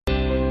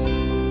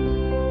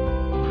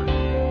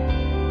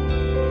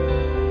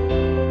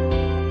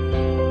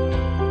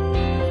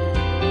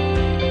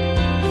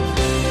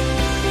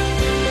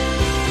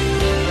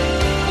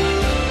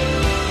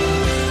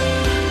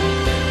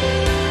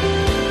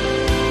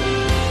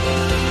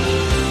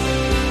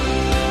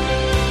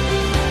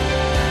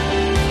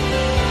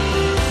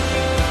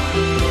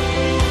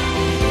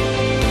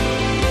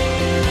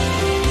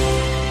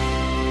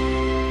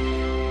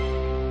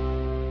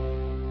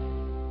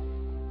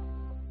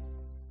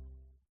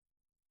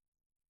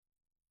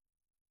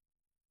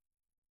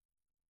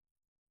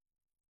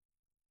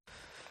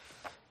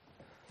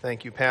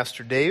Thank you,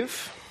 Pastor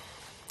Dave.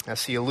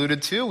 As he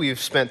alluded to, we've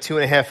spent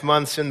 2.5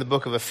 months in the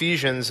book of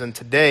Ephesians, and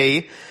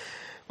today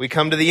we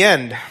come to the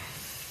end,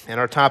 and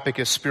our topic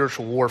is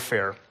spiritual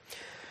warfare.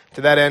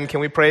 To that end, can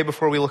we pray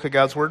before we look at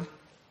God's Word?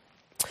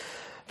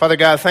 Father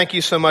God, thank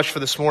you so much for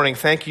this morning.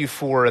 Thank you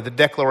for the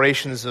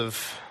declarations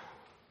of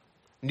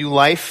new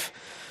life,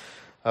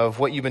 of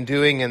what you've been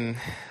doing in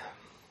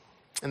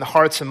the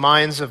hearts and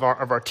minds of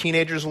our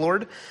teenagers,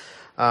 Lord.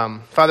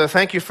 Father,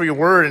 thank you for your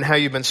word and how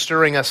you've been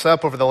stirring us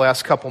up over the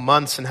last couple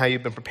months and how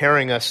you've been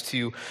preparing us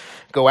to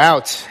go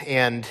out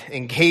and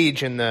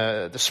engage in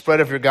the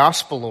spread of your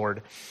gospel,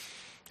 Lord.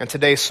 And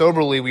today,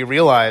 soberly, we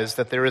realize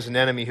that there is an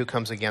enemy who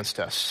comes against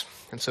us.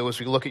 And so as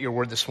we look at your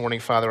word this morning,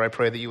 Father, I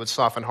pray that you would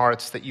soften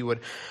hearts, that you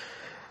would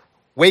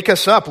wake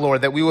us up,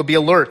 Lord, that we would be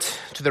alert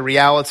to the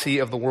reality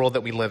of the world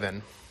that we live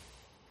in.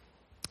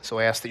 So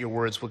I ask that your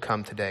words would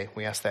come today.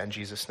 We ask that in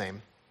Jesus'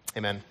 name.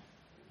 Amen.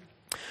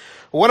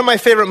 One of my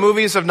favorite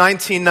movies of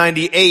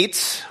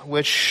 1998,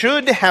 which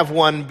should have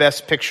won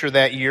Best Picture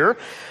that year,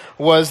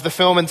 was the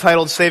film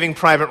entitled Saving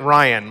Private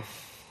Ryan.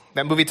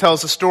 That movie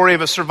tells the story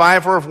of a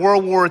survivor of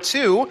World War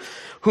II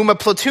whom a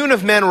platoon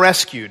of men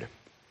rescued.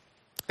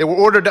 They were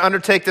ordered to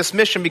undertake this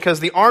mission because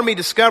the Army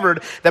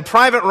discovered that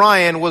Private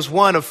Ryan was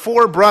one of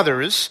 4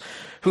 brothers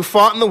who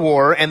fought in the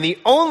war and the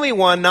only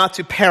one not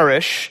to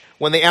perish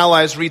when the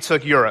Allies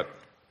retook Europe.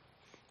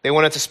 They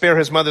wanted to spare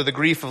his mother the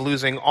grief of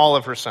losing all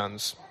of her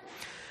sons.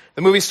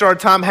 The movie starred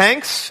Tom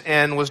Hanks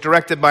and was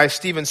directed by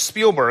Steven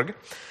Spielberg.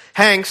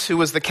 Hanks, who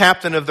was the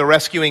captain of the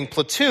rescuing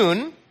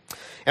platoon,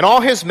 and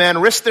all his men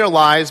risked their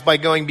lives by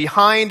going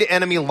behind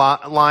enemy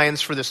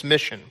lines for this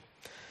mission.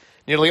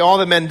 Nearly all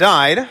the men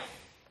died,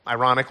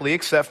 ironically,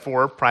 except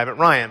for Private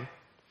Ryan.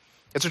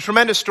 It's a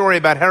tremendous story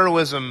about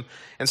heroism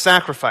and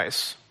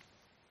sacrifice.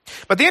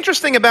 But the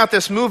interesting about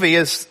this movie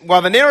is,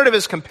 while the narrative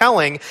is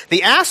compelling,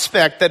 the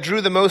aspect that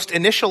drew the most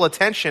initial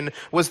attention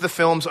was the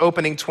film's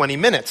opening 20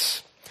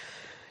 minutes.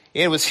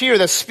 It was here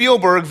that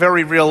Spielberg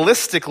very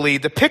realistically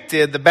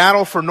depicted the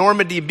battle for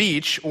Normandy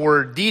Beach,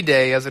 or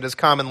D-Day as it is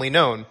commonly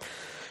known.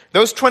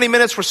 Those 20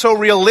 minutes were so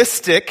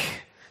realistic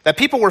that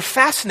people were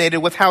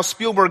fascinated with how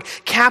Spielberg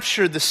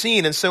captured the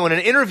scene. And so in an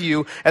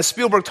interview, as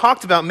Spielberg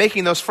talked about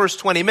making those first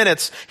 20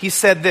 minutes, he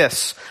said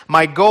this: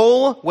 "My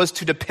goal was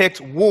to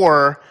depict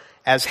war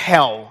as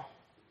hell."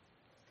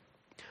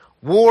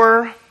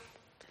 War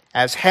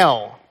as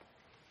hell.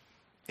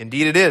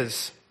 Indeed it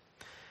is.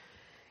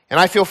 And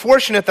I feel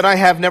fortunate that I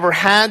have never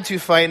had to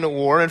fight in a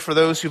war, and for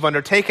those who've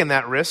undertaken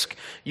that risk,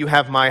 you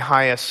have my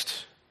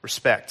highest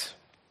respect.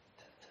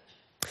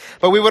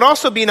 But we would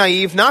also be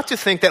naive not to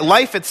think that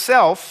life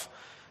itself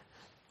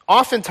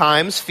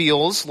oftentimes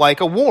feels like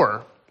a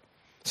war.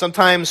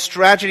 Sometimes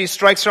tragedy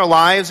strikes our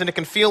lives, and it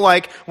can feel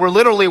like we're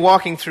literally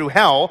walking through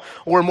hell,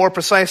 or more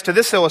precise to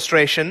this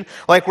illustration,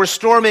 like we're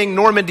storming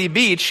Normandy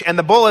Beach, and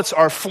the bullets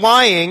are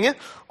flying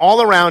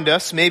all around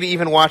us, maybe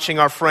even watching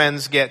our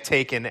friends get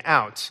taken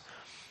out.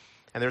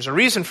 And there's a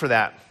reason for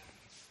that,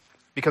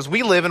 because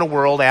we live in a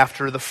world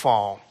after the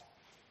fall.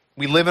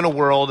 We live in a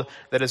world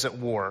that is at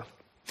war.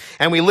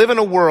 And we live in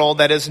a world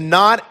that is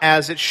not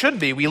as it should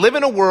be. We live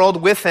in a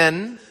world with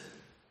an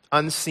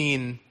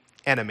unseen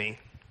enemy.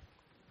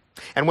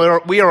 And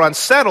we are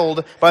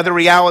unsettled by the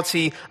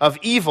reality of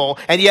evil,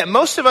 and yet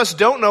most of us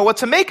don't know what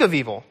to make of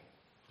evil.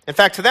 In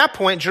fact, to that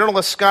point,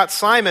 journalist Scott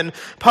Simon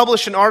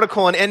published an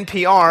article on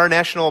NPR,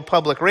 National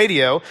Public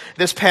Radio,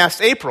 this past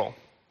April.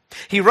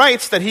 He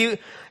writes that he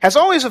has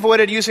always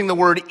avoided using the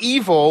word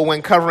evil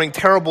when covering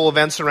terrible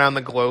events around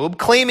the globe,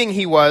 claiming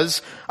he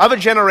was of a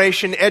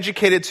generation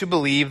educated to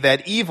believe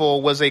that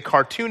evil was a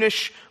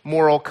cartoonish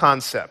moral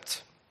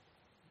concept.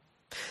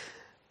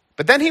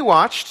 But then he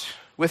watched,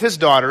 with his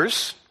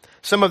daughters,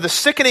 some of the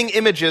sickening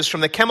images from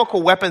the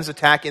chemical weapons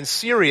attack in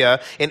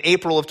Syria in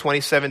April of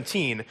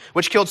 2017,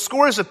 which killed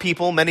scores of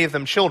people, many of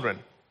them children.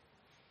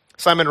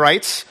 Simon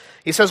writes,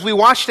 he says, "We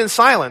watched in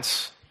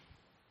silence.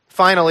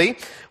 Finally,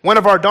 one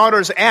of our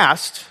daughters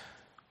asked,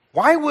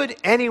 'Why would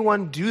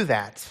anyone do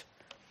that?'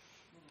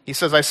 He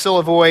says, 'I still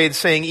avoid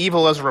saying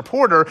evil as a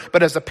reporter,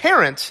 but as a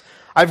parent,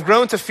 I've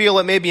grown to feel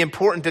it may be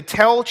important to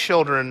tell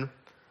children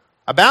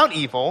about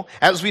evil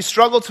as we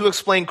struggle to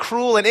explain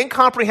cruel and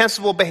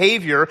incomprehensible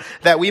behavior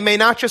that we may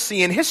not just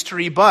see in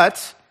history,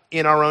 but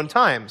in our own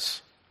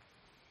times.'"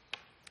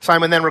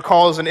 Simon then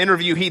recalls an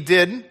interview he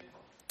did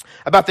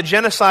about the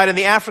genocide in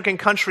the African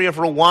country of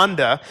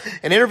Rwanda,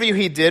 an interview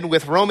he did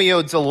with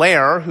Romeo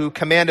Dallaire, who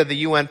commanded the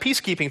UN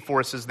peacekeeping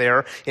forces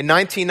there in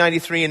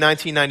 1993 and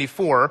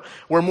 1994,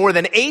 where more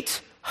than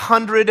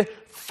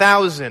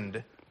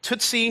 800,000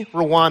 Tutsi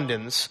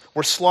Rwandans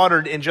were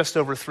slaughtered in just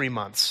over 3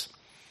 months.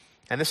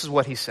 And this is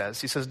what he says.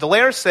 He says,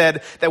 "Dallaire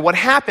said that what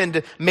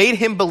happened made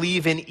him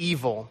believe in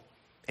evil,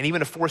 and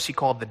even a force he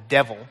called the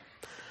devil.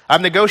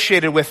 I've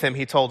negotiated with him,"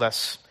 he told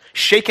us,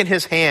 "shaken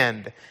his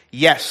hand.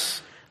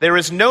 Yes, there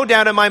is no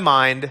doubt in my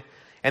mind,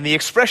 and the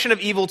expression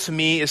of evil to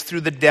me is through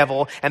the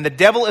devil, and the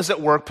devil is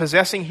at work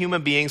possessing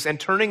human beings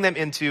and turning them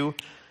into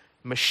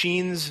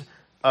machines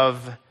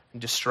of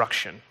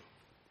destruction."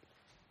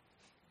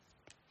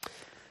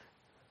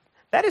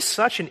 That is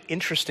such an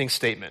interesting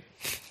statement.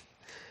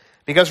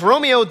 Because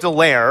Romeo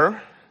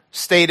Dallaire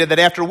stated that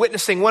after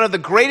witnessing one of the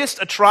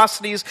greatest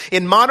atrocities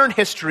in modern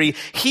history,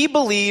 he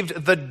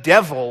believed the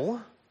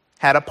devil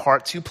had a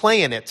part to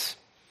play in it.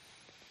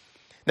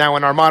 Now,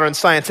 in our modern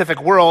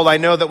scientific world, I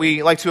know that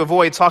we like to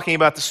avoid talking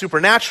about the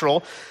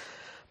supernatural,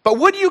 but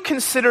would you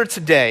consider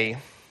today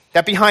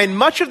that behind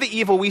much of the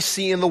evil we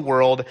see in the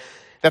world,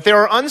 that there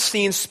are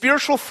unseen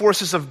spiritual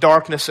forces of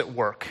darkness at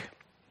work?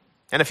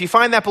 And if you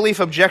find that belief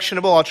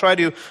objectionable, I'll try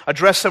to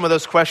address some of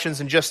those questions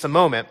in just a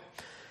moment.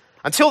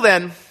 Until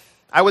then,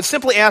 I would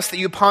simply ask that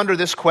you ponder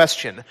this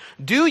question.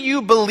 Do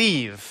you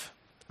believe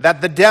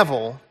that the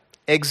devil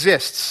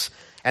exists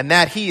and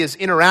that he is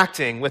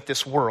interacting with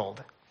this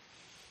world?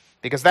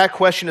 Because that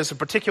question is of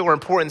particular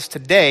importance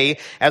today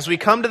as we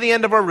come to the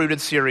end of our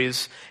Rooted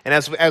series and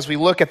as we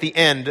look at the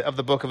end of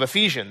the book of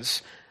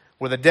Ephesians,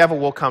 where the devil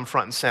will come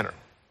front and center.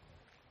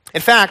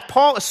 In fact,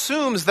 Paul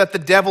assumes that the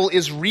devil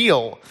is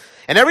real.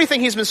 And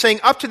everything he's been saying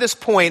up to this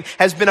point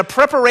has been a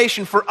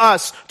preparation for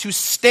us to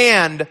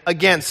stand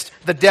against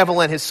the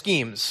devil and his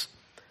schemes.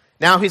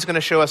 Now he's going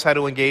to show us how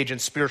to engage in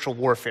spiritual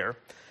warfare.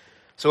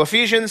 So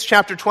Ephesians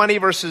chapter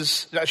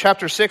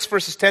 6,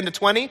 verses 10 to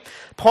 20,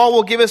 Paul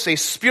will give us a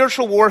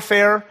spiritual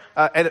warfare,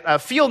 a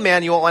field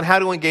manual on how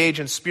to engage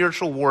in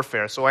spiritual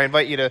warfare. So I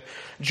invite you to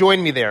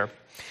join me there.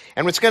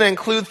 And it's going to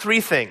include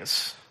three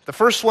things. The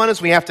first one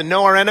is we have to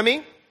know our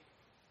enemy.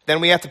 Then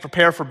we have to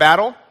prepare for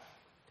battle.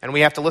 And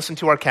we have to listen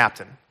to our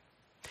captain.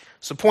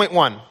 So point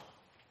one,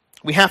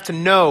 we have to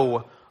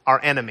know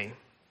our enemy.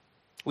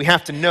 We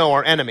have to know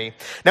our enemy.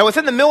 Now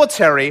within the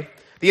military,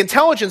 the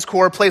intelligence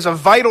corps plays a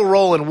vital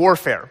role in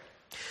warfare.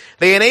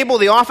 They enable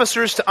the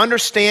officers to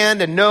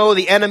understand and know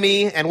the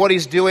enemy and what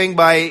he's doing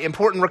by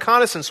important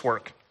reconnaissance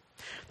work.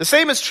 The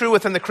same is true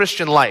within the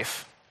Christian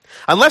life.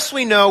 Unless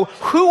we know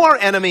who our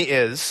enemy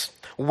is,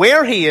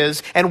 where he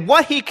is, and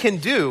what he can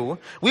do,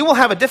 we will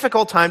have a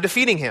difficult time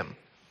defeating him.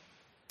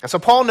 And so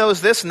Paul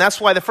knows this, and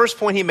that's why the first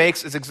point he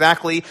makes is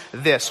exactly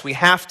this. We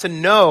have to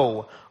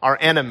know our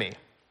enemy.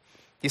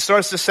 He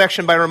starts this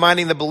section by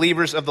reminding the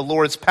believers of the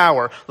Lord's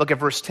power. Look at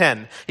verse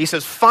 10. He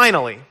says,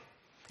 finally,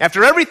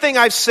 after everything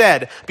I've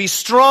said, be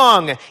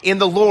strong in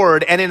the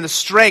Lord and in the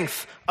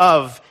strength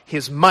of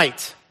his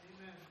might.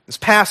 Amen. This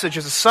passage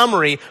is a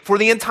summary for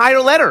the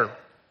entire letter.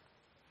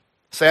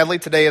 Sadly,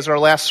 today is our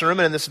last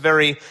sermon in this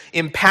very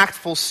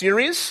impactful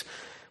series.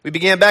 We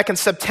began back in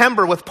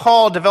September with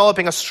Paul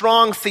developing a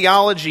strong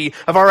theology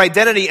of our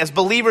identity as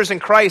believers in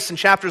Christ in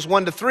chapters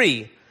 1 to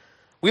 3.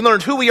 We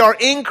learned who we are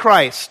in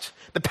Christ,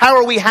 the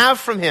power we have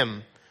from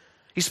him.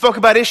 He spoke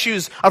about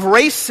issues of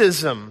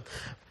racism,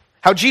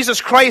 how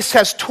Jesus Christ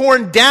has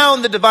torn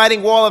down the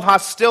dividing wall of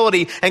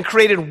hostility and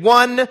created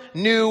one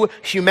new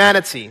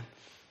humanity.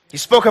 He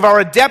spoke of our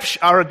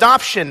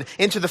adoption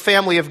into the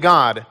family of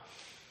God.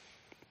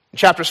 In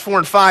chapters 4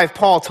 and 5,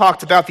 Paul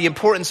talked about the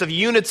importance of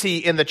unity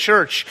in the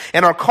church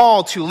and our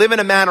call to live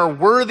in a manner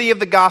worthy of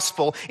the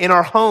gospel in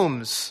our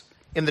homes,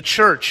 in the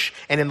church,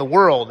 and in the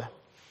world.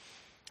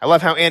 I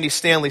love how Andy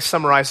Stanley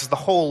summarizes the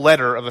whole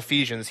letter of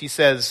Ephesians. He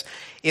says,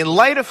 in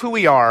light of who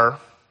we are,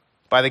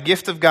 by the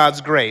gift of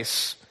God's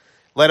grace,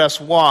 let us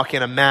walk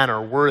in a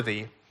manner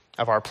worthy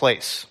of our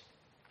place.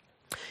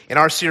 In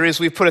our series,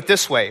 we've put it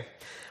this way.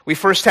 We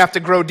first have to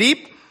grow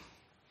deep,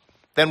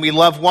 then we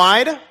love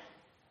wide,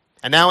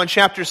 and now in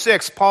chapter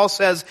 6, Paul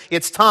says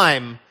it's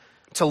time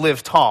to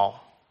live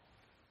tall.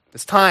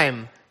 It's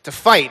time to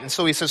fight. And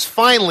so he says,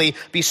 finally,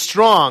 be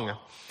strong.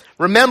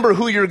 Remember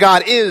who your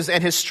God is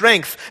and his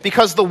strength,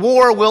 because the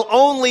war will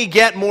only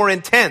get more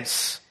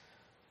intense.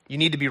 You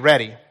need to be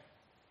ready.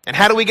 And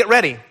how do we get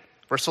ready?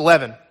 Verse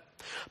 11.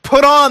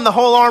 Put on the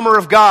whole armor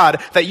of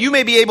God, that you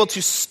may be able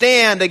to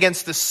stand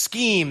against the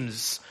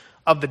schemes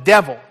of the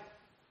devil.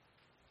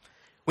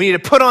 We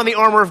need to put on the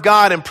armor of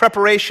God in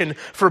preparation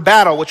for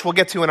battle, which we'll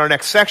get to in our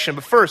next section.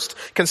 But first,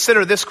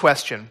 consider this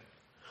question.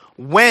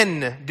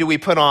 When do we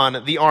put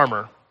on the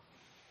armor?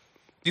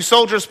 Do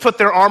soldiers put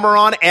their armor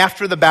on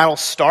after the battle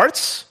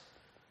starts?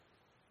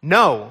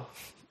 No.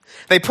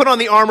 They put on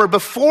the armor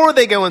before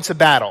they go into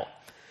battle.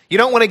 You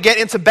don't want to get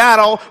into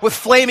battle with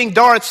flaming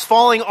darts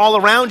falling all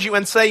around you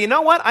and say, you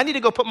know what, I need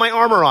to go put my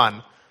armor on.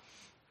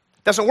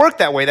 It doesn't work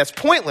that way. That's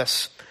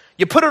pointless.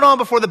 You put it on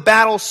before the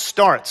battle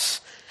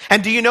starts.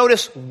 And do you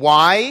notice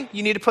why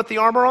you need to put the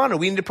armor on, or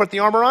we need to put the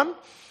armor on?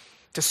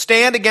 To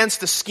stand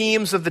against the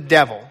schemes of the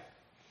devil.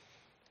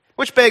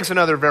 Which begs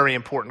another very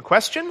important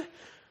question.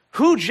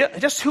 Who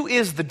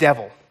is the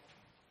devil?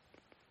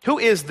 Who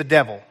is the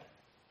devil?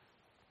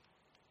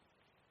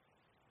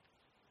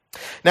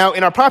 Now,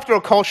 in our popular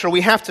culture,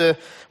 we have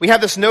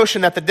this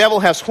notion that the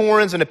devil has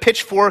horns and a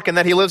pitchfork and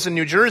that he lives in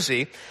New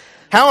Jersey.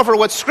 However,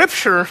 what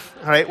Scripture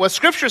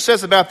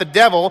says about the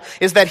devil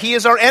is that he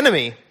is our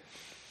enemy.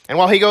 And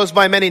while he goes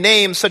by many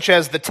names, such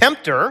as the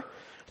tempter,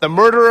 the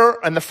murderer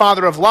and the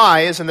father of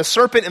lies, and the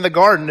serpent in the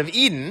Garden of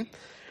Eden,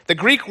 the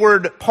Greek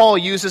word Paul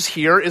uses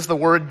here is the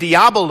word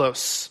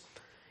diabolos.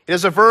 It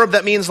is a verb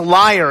that means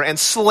liar and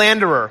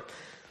slanderer.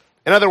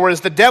 In other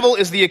words, the devil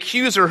is the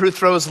accuser who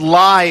throws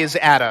lies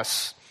at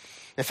us.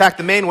 In fact,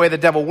 the main way the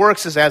devil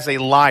works is as a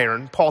liar.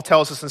 And Paul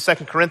tells us in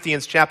 2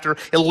 Corinthians chapter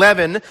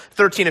 11,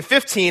 13, and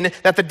 15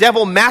 that the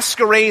devil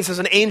masquerades as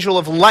an angel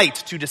of light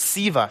to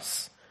deceive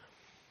us.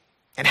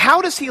 And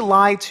how does he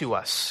lie to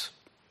us?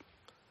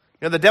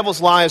 You know, the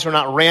devil's lies are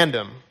not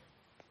random.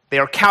 They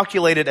are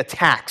calculated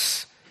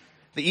attacks.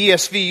 The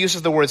ESV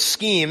uses the word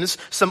schemes.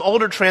 Some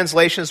older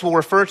translations will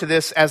refer to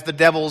this as the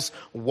devil's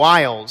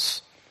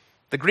wiles.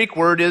 The Greek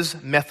word is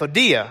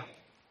methodia,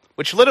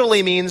 which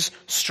literally means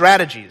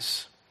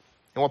strategies.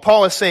 And what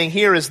Paul is saying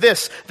here is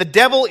this: the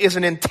devil is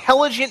an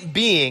intelligent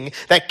being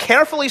that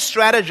carefully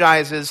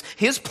strategizes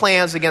his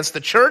plans against the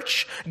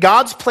church,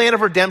 God's plan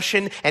of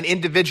redemption, and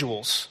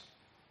individuals.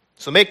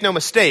 So make no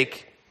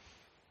mistake,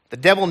 the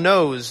devil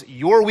knows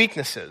your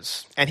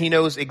weaknesses, and he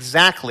knows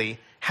exactly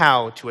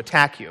how to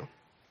attack you.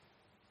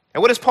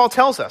 And what does Paul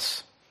tell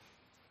us?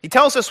 He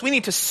tells us we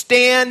need to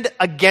stand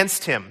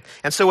against him.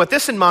 And so with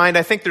this in mind,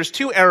 I think there's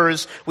two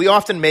errors we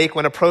often make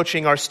when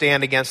approaching our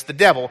stand against the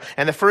devil.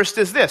 And the first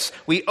is this: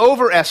 we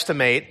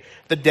overestimate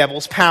the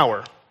devil's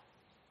power.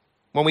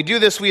 When we do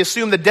this, we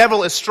assume the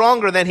devil is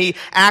stronger than he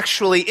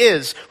actually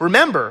is.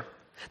 Remember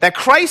that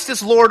Christ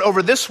is Lord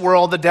over this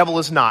world, the devil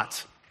is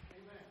not.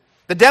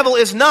 The devil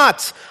is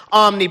not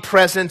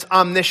omnipresent,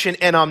 omniscient,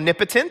 and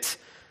omnipotent.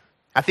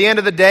 At the end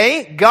of the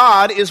day,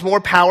 God is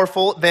more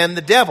powerful than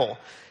the devil.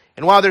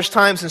 And while there's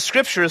times in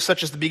Scripture,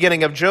 such as the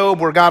beginning of Job,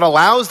 where God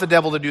allows the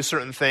devil to do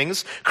certain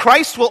things,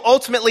 Christ will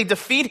ultimately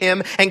defeat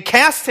him and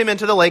cast him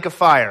into the lake of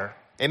fire.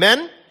 Amen?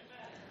 Amen.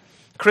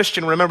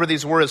 Christian, remember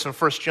these words from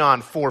 1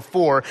 John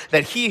 4:4,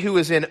 that he who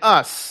is in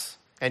us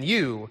and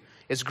you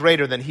is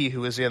greater than he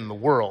who is in the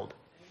world.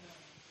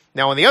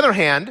 Now, on the other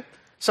hand,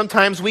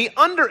 sometimes we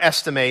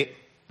underestimate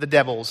the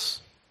devil's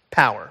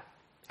power,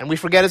 and we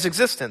forget his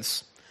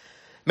existence.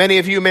 Many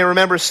of you may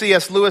remember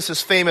C.S.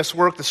 Lewis's famous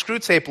work, The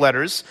Screwtape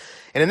Letters.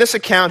 And in this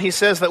account, he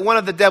says that one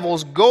of the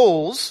devil's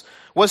goals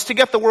was to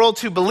get the world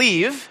to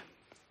believe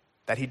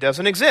that he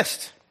doesn't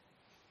exist.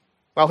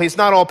 While he's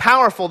not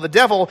all-powerful, the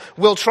devil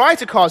will try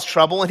to cause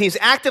trouble, and he's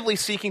actively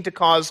seeking to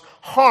cause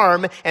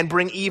harm and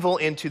bring evil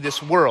into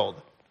this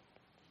world.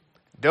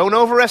 Don't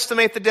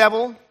overestimate the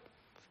devil,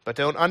 but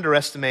don't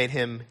underestimate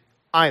him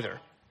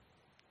either.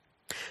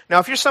 Now,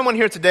 if you're someone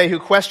here today who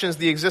questions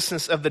the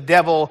existence of the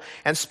devil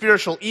and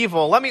spiritual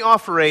evil, let me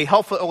offer a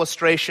helpful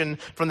illustration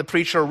from the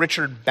preacher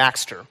Richard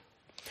Baxter.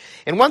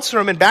 In one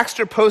sermon,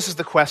 Baxter poses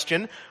the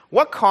question,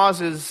 what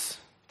causes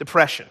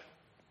depression?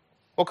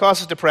 What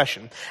causes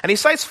depression? And he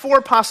cites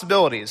four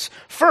possibilities.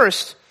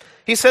 First,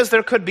 he says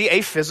there could be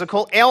a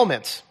physical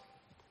ailment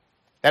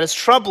that is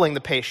troubling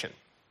the patient.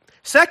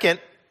 Second,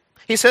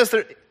 he says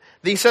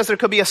there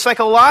could be a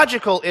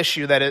psychological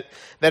issue that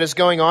is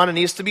going on and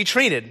needs to be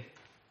treated.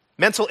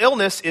 Mental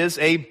illness is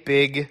a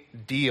big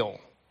deal.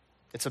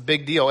 It's a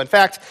big deal. In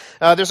fact,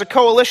 there's a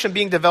coalition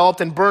being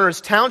developed in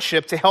Berners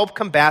Township to help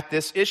combat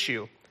this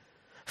issue.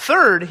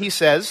 Third, he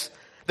says,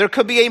 there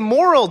could be a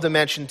moral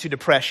dimension to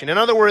depression. In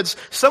other words,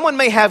 someone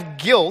may have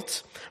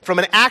guilt from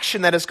an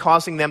action that is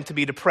causing them to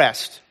be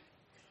depressed.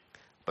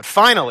 But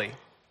finally,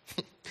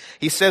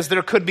 he says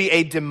there could be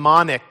a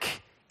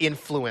demonic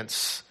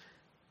influence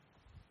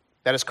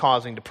that is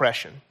causing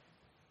depression.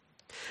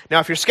 Now,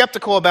 if you're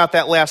skeptical about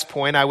that last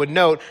point, I would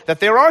note that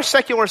there are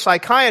secular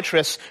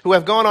psychiatrists who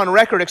have gone on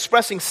record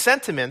expressing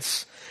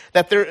sentiments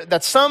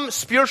that some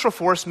spiritual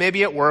force may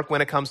be at work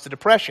when it comes to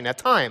depression at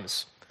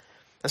times.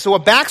 And so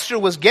what Baxter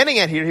was getting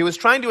at here, he was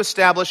trying to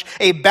establish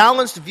a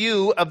balanced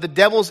view of the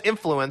devil's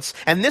influence,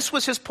 and this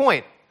was his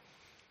point,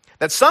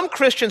 that some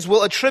Christians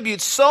will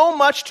attribute so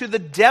much to the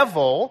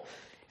devil,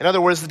 in other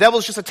words, the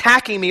devil's just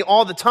attacking me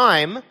all the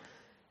time,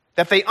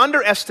 that they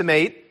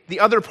underestimate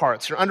the other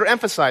parts or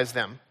underemphasize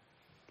them.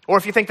 Or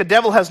if you think the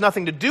devil has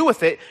nothing to do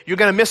with it, you're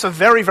going to miss a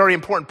very, very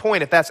important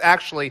point if that's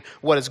actually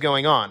what is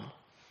going on.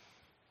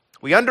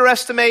 We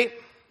underestimate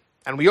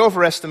and we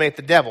overestimate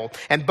the devil.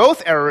 And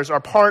both errors are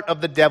part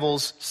of the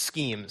devil's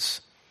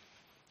schemes.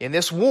 In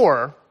this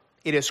war,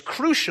 it is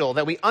crucial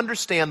that we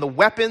understand the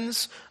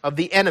weapons of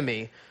the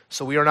enemy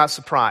so we are not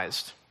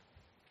surprised.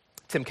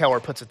 Tim Keller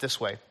puts it this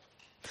way.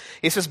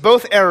 He says,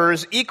 both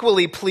errors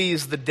equally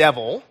please the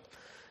devil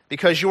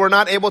because you are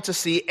not able to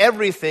see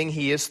everything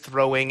he is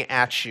throwing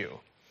at you.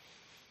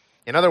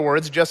 In other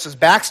words, just as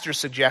Baxter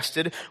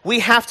suggested, we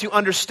have to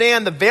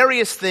understand the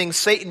various things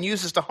Satan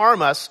uses to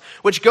harm us,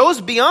 which goes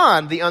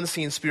beyond the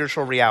unseen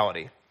spiritual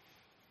reality.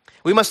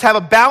 We must have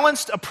a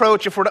balanced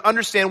approach if we're to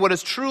understand what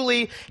is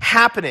truly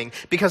happening,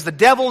 because the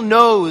devil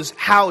knows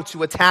how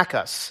to attack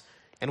us,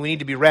 and we need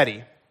to be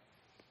ready.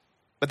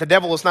 But the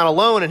devil is not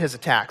alone in his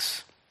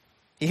attacks.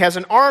 He has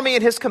an army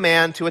at his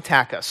command to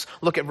attack us.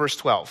 Look at verse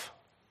 12.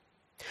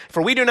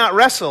 For we do not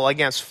wrestle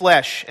against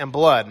flesh and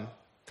blood,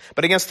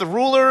 but against the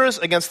rulers,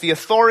 against the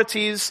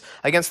authorities,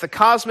 against the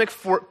cosmic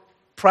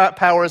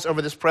powers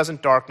over this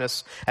present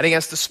darkness, and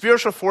against the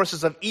spiritual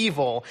forces of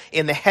evil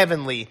in the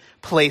heavenly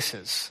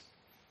places.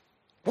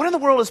 What in the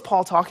world is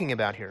Paul talking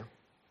about here?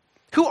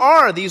 Who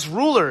are these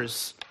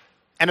rulers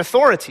and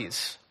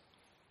authorities?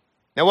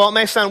 Now, while it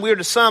may sound weird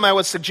to some, I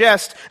would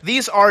suggest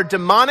these are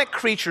demonic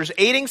creatures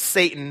aiding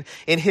Satan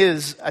in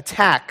his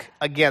attack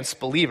against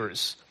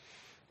believers.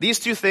 There's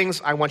two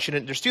things I want you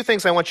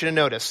to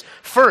notice.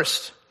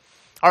 First,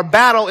 our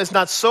battle is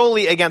not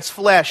solely against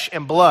flesh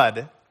and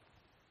blood.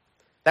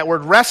 That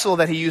word wrestle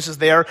that he uses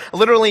there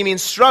literally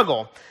means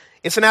struggle.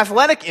 It's an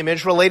athletic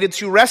image related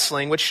to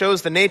wrestling, which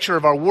shows the nature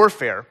of our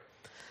warfare.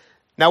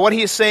 Now, what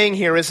he is saying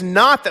here is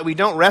not that we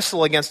don't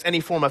wrestle against any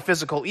form of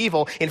physical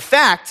evil. In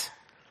fact,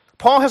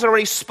 Paul has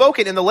already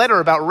spoken in the letter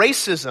about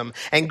racism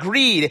and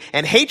greed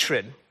and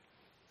hatred.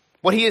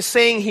 What he is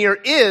saying here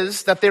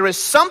is that there is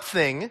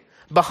something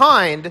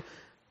behind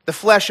the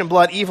flesh and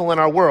blood evil in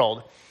our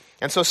world.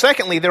 And so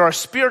secondly, there are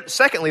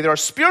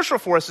spiritual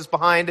forces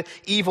behind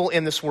evil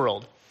in this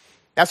world.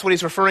 That's what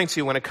he's referring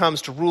to when it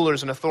comes to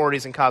rulers and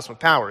authorities and cosmic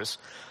powers.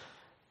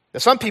 Now,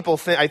 some people,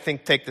 I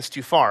think, take this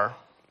too far.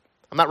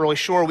 I'm not really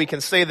sure we can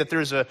say that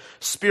there's a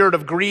spirit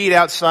of greed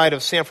outside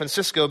of San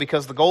Francisco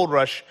because the gold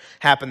rush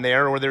happened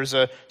there, or there's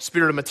a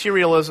spirit of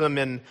materialism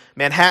in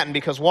Manhattan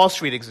because Wall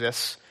Street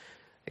exists.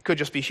 It could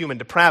just be human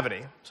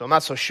depravity, so I'm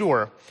not so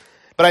sure.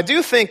 But I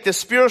do think that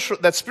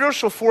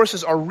spiritual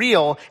forces are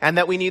real and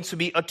that we need to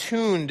be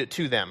attuned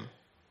to them.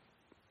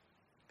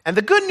 And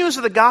the good news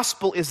of the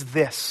gospel is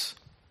this,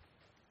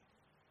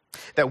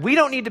 that we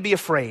don't need to be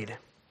afraid,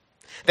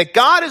 that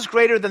God is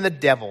greater than the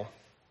devil.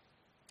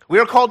 We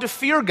are called to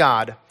fear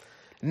God,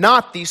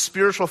 not these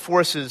spiritual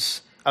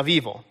forces of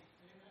evil.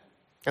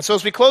 And so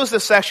as we close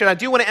this section, I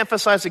do want to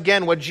emphasize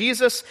again what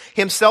Jesus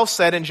himself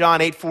said in John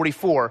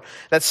 8:44,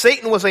 that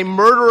Satan was a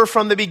murderer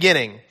from the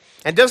beginning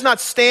and does not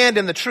stand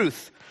in the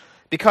truth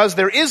because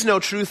there is no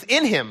truth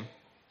in him.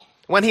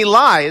 When he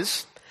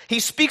lies,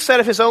 he speaks out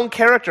of his own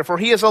character, for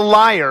he is a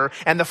liar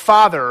and the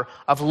father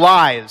of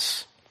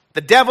lies. The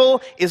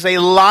devil is a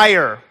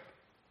liar.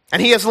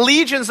 And he has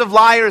legions of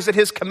liars at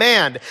his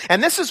command.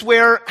 And this is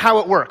how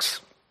it works.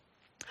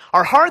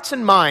 Our hearts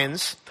and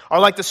minds are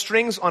like the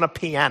strings on a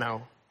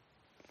piano.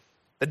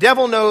 The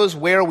devil knows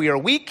where we are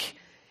weak,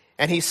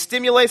 and he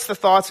stimulates the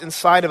thoughts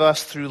inside of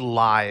us through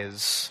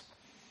lies.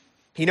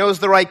 He knows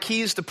the right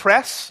keys to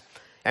press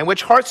and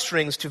which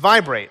heartstrings to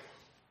vibrate.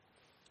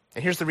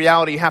 And here's the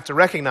reality you have to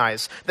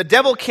recognize. The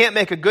devil can't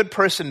make a good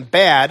person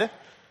bad,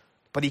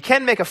 but he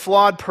can make a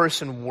flawed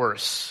person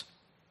worse.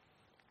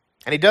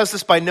 And he does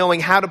this by knowing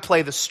how to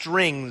play the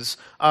strings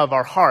of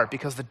our heart,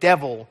 because the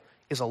devil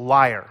is a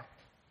liar.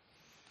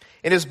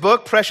 In his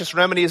book, Precious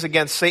Remedies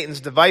Against Satan's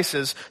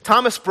Devices,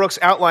 Thomas Brooks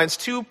outlines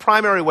two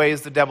primary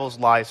ways the devil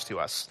lies to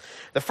us.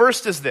 The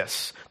first is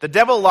this: the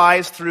devil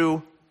lies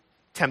through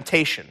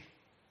temptation.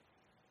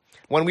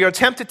 When we are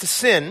tempted to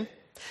sin,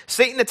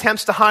 Satan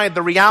attempts to hide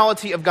the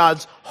reality of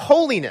God's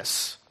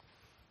holiness.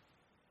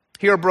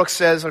 Here, Brooks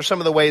says, are some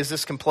of the ways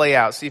this can play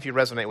out. See if you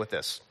resonate with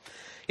this.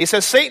 He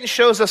says, Satan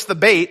shows us the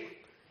bait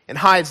and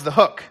hides the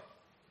hook.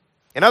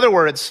 In other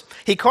words,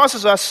 he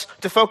causes us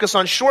to focus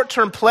on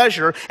short-term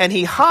pleasure, and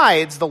he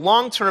hides the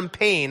long-term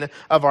pain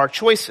of our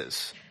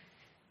choices.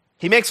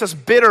 He makes us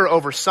bitter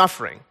over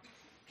suffering.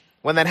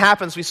 When that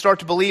happens, we start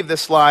to believe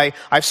this lie: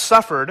 I've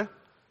suffered,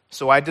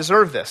 so I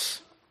deserve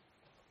this.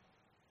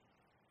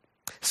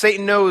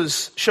 Satan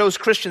shows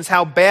Christians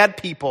how bad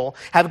people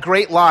have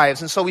great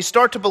lives, and so we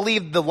start to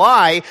believe the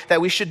lie that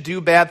we should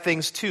do bad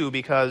things too,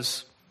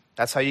 because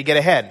that's how you get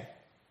ahead.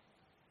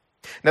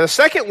 Now, the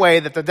second way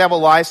that the devil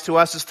lies to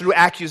us is through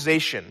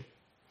accusation.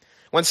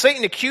 When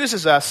Satan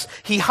accuses us,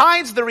 he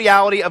hides the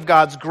reality of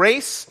God's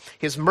grace,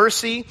 his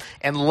mercy,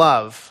 and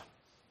love.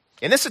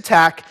 In this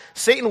attack,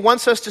 Satan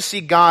wants us to see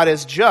God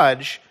as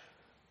judge,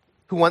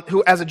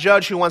 as a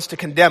judge who wants to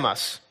condemn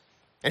us.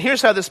 And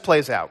here's how this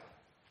plays out.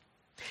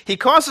 He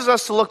causes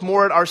us to look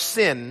more at our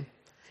sin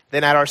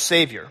than at our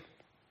Savior.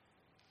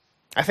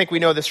 I think we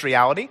know this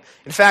reality.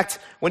 In fact,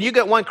 when you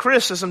get one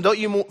criticism, don't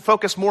you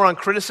focus more on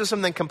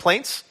criticism than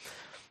complaints?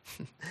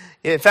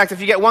 In fact,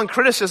 if you get one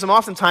criticism,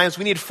 oftentimes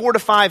we need 4 to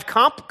 5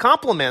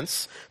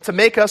 compliments to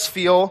make us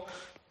feel,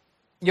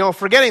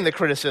 forgetting the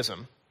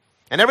criticism.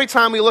 And every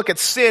time we look at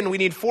sin, we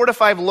need 4 to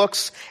 5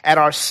 looks at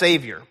our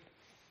Savior.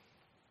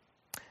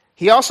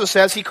 He also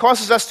says he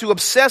causes us to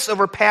obsess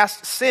over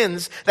past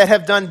sins that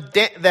have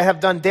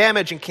done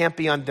damage and can't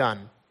be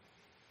undone.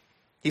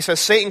 He says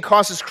Satan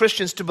causes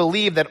Christians to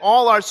believe that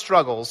all our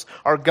struggles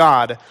are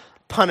God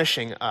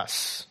punishing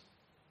us.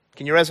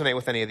 Can you resonate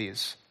with any of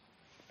these?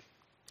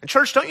 And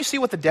church, don't you see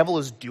what the devil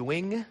is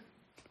doing?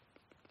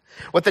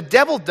 What the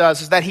devil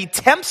does is that he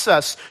tempts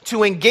us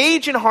to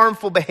engage in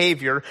harmful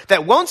behavior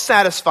that won't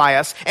satisfy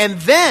us, and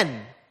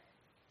then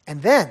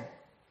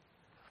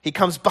he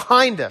comes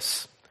behind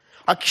us,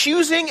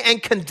 accusing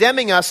and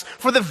condemning us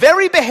for the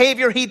very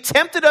behavior he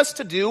tempted us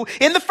to do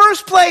in the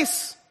first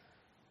place.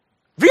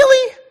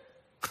 Really?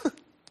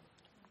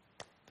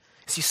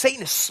 See,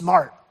 Satan is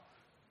smart.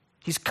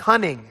 He's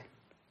cunning.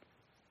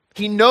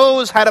 He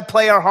knows how to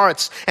play our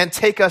hearts and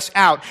take us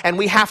out, and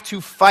we have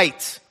to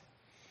fight.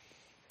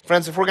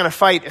 Friends, if we're going to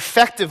fight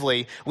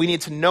effectively, we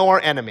need to know our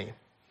enemy.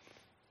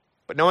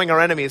 But knowing our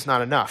enemy is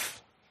not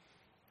enough.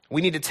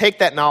 We need to take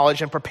that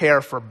knowledge and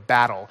prepare for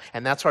battle.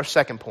 And that's our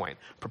second point.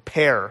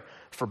 Prepare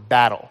for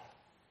battle.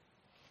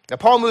 Now,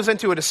 Paul moves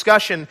into a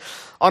discussion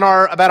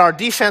about our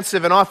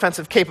defensive and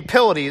offensive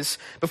capabilities.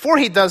 Before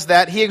he does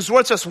that, he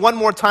exhorts us one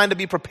more time to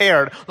be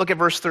prepared. Look at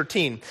verse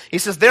 13. He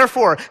says,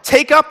 "Therefore,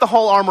 take up the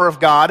whole armor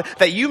of God,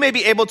 that you may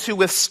be able to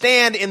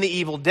withstand in the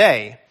evil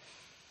day,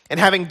 and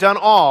having done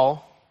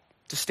all,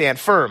 to stand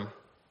firm."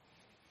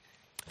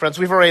 Friends,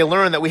 we've already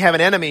learned that we have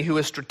an enemy who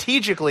is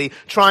strategically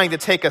trying to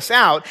take us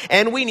out,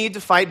 and we need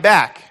to fight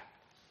back.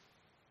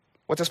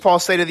 What does Paul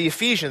say to the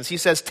Ephesians? He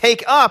says,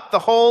 take up the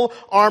whole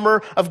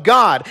armor of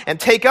God. And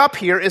take up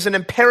here is an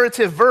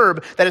imperative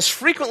verb that is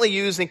frequently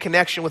used in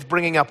connection with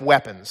bringing up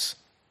weapons.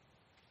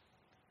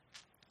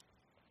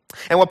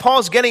 And what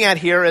Paul's getting at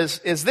here is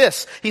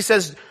this. He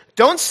says,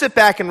 don't sit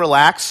back and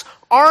relax.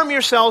 Arm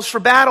yourselves for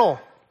battle.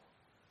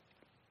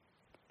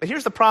 But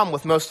here's the problem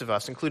with most of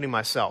us, including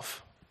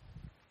myself.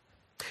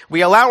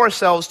 We allow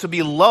ourselves to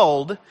be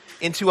lulled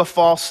into a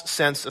false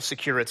sense of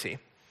security.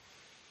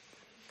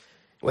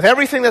 With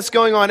everything that's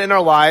going on in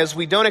our lives,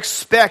 we don't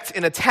expect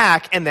an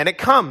attack, and then it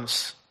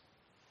comes.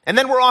 And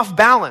then we're off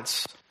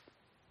balance.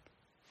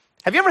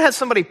 Have you ever had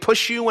somebody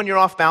push you when you're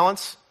off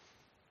balance?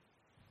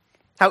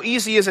 How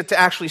easy is it to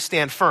actually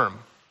stand firm?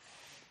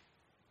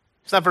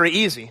 It's not very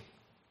easy.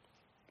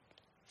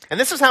 And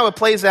this is how it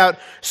plays out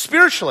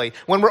spiritually.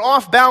 When we're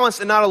off balance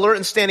and not alert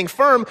and standing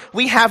firm,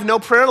 we have no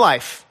prayer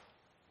life.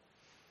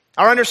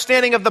 Our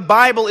understanding of the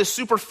Bible is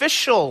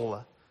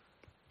superficial.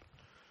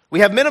 We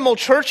have minimal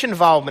church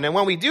involvement, and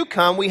when we do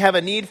come, we have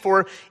a need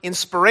for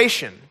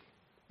inspiration,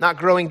 not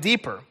growing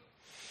deeper.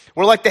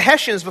 We're like the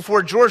Hessians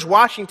before George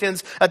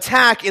Washington's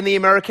attack in the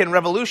American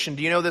Revolution.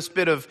 Do you know this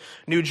bit of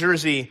New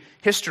Jersey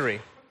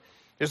history?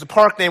 There's a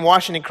park named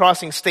Washington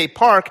Crossing State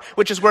Park,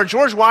 which is where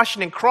George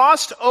Washington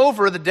crossed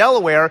over the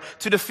Delaware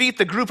to defeat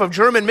the group of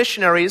German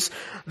missionaries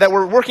that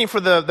were working for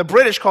the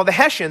British called the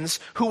Hessians,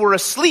 who were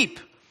asleep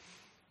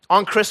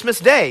on Christmas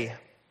Day,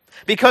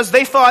 because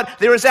they thought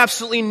there is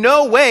absolutely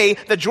no way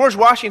that George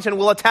Washington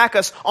will attack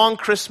us on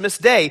Christmas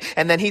Day.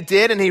 And then he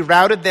did, and he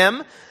routed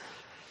them,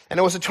 and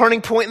it was a turning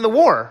point in the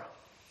war.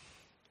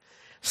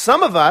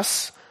 Some of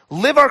us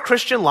live our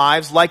Christian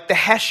lives like the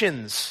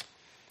Hessians.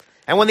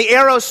 And when the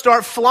arrows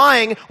start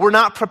flying, we're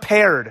not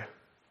prepared.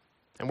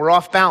 And we're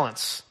off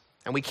balance,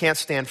 and we can't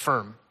stand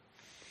firm.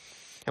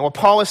 And what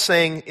Paul is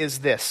saying is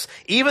this: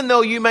 even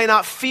though you may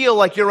not feel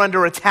like you're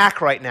under attack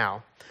right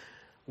now,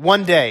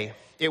 one day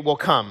it will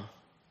come.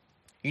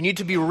 You need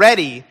to be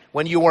ready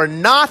when you are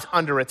not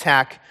under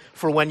attack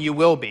for when you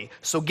will be.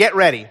 So get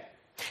ready.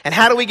 And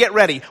how do we get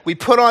ready? We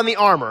put on the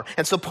armor.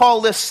 And so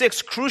Paul lists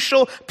 6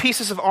 crucial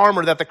pieces of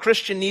armor that the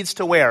Christian needs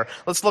to wear.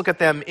 Let's look at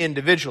them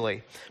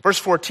individually. Verse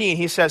 14,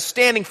 he says,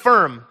 standing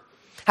firm,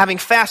 having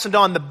fastened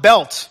on the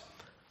belt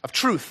of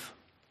truth.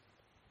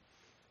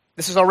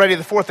 This is already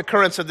the 4th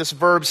occurrence of this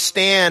verb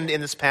stand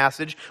in this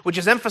passage, which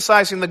is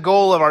emphasizing the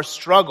goal of our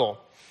struggle.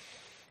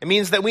 It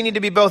means that we need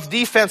to be both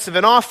defensive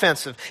and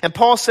offensive. And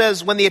Paul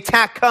says when the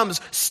attack comes,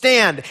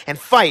 stand and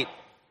fight.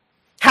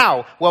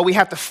 How? Well, we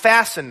have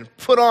to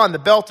put on the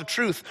belt of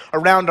truth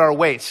around our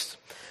waist.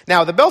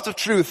 Now, the belt of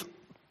truth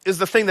is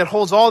the thing that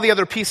holds all the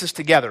other pieces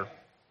together,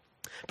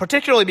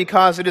 particularly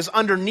because it is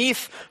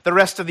underneath the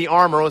rest of the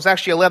armor. It was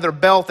actually a leather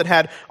belt that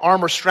had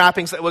armor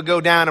strappings that would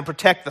go down and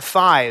protect the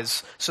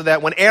thighs, so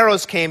that when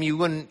arrows came, you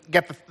wouldn't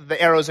get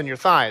the arrows in your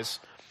thighs.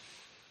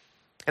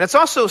 And it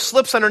also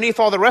slips underneath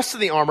all the rest of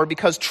the armor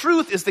because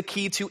truth is the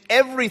key to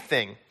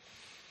everything.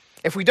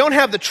 If we don't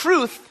have the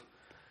truth,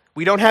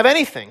 we don't have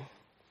anything.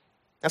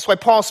 That's why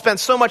Paul spent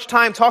so much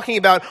time talking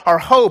about our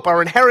hope,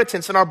 our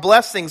inheritance, and our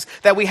blessings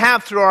that we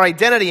have through our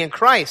identity in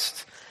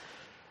Christ.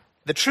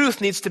 The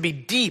truth needs to be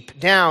deep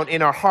down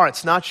in our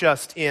hearts, not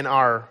just in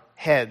our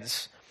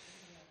heads.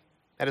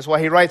 That is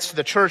why he writes to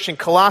the church in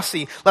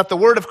Colossae, let the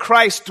word of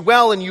Christ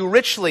dwell in you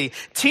richly,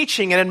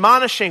 teaching and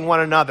admonishing one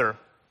another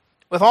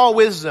with all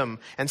wisdom,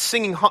 and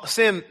singing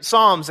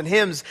psalms and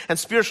hymns and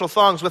spiritual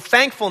songs with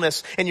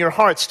thankfulness in your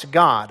hearts to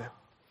God.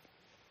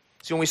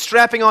 So when we're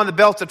strapping on the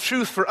belt of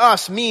truth for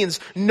us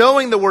means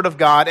knowing the Word of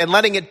God and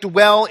letting it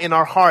dwell in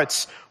our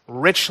hearts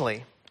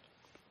richly.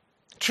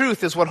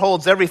 Truth is what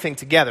holds everything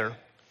together.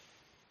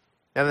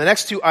 Now the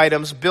next 2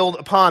 items build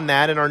upon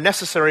that and are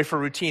necessary for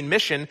routine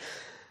mission.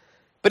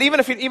 But even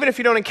if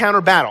you don't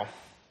encounter battle,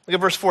 look at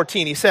verse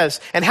 14. He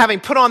says, and having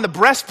put on the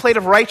breastplate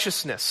of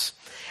righteousness,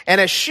 and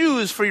as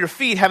shoes for your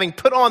feet, having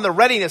put on the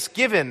readiness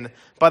given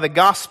by the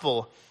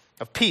gospel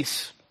of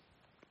peace.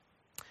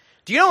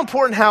 Do you know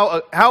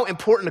how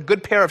important a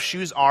good pair of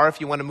shoes are if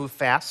you want to move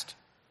fast?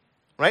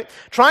 Right?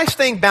 Try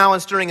staying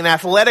balanced during an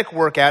athletic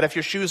workout if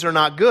your shoes are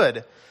not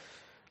good.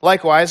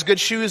 Likewise, good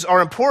shoes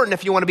are important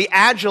if you want to be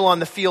agile on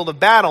the field of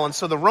battle. And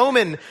so the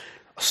Roman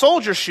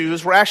soldier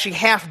shoes were actually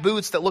half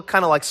boots that looked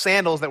kind of like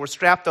sandals that were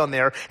strapped on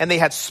there, and they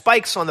had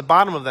spikes on the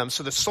bottom of them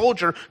so the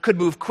soldier could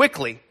move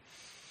quickly.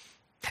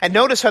 And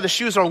notice how the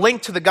shoes are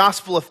linked to the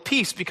gospel of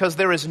peace, because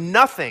there is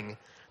nothing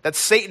that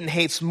Satan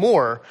hates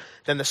more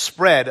than the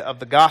spread of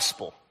the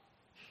gospel.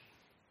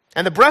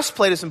 And the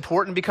breastplate is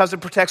important because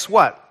it protects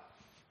what?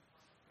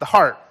 the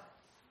heart,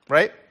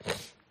 right?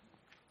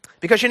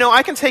 Because,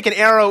 I can take an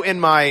arrow in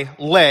my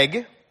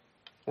leg,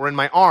 or in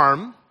my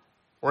arm,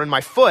 or in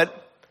my foot,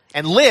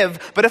 and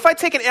live, but if I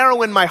take an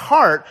arrow in my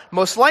heart,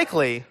 most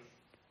likely,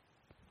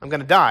 I'm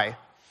going to die.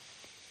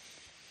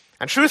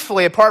 And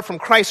truthfully, apart from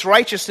Christ's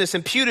righteousness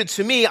imputed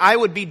to me, I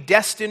would be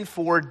destined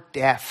for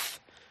death.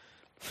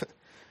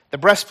 The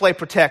breastplate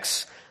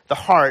protects the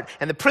heart.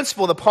 And the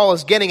principle that Paul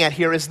is getting at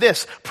here is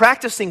this: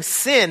 practicing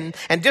sin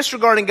and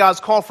disregarding God's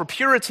call for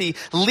purity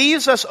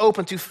leaves us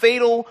open to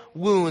fatal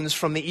wounds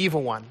from the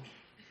evil one.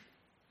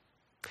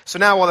 So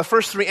now, while the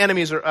first three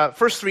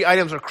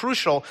items are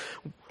crucial,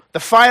 the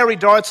fiery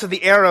darts of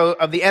the arrow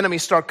of the enemy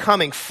start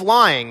coming,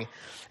 flying,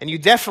 and you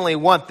definitely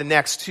want the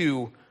next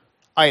two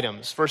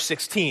items. Verse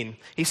 16,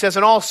 he says,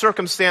 "In all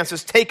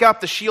circumstances, take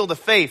up the shield of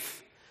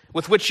faith,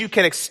 with which you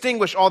can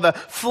extinguish all the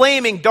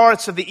flaming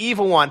darts of the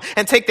evil one,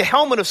 and take the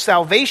helmet of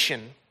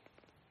salvation."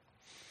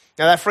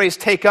 Now that phrase,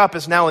 "take up,"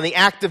 is now in the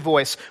active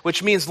voice,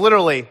 which means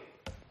literally,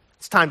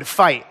 it's time to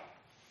fight.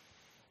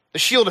 The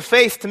shield of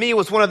faith, to me,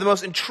 was one of the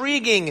most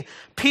intriguing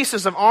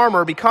pieces of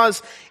armor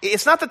because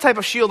it's not the type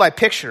of shield I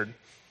pictured.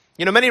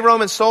 Many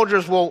Roman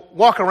soldiers will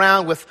walk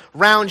around with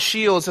round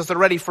shields as they're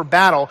ready for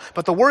battle,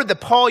 but the word that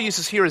Paul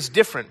uses here is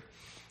different.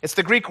 It's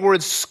the Greek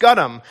word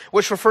scudum,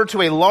 which referred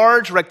to a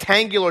large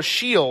rectangular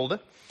shield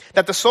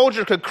that the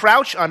soldier could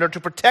crouch under to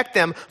protect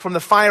them from the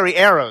fiery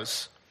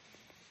arrows.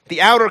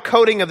 The outer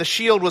coating of the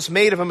shield was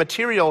made of a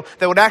material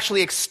that would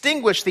actually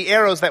extinguish the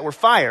arrows that were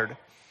fired.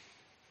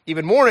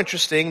 Even more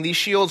interesting, these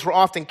shields were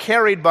often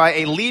carried by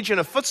a legion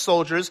of foot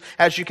soldiers,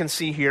 as you can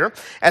see here,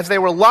 as they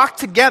were locked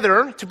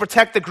together to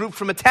protect the group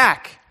from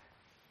attack.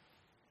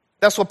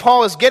 That's what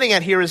Paul is getting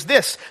at here is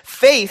this: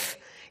 faith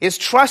is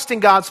trusting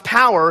God's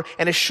power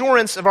and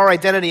assurance of our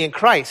identity in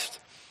Christ.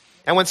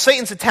 And when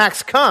Satan's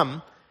attacks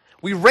come,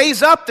 we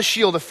raise up the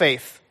shield of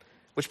faith,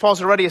 which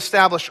Paul's already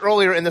established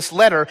earlier in this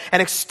letter,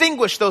 and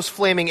extinguish those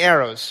flaming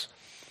arrows.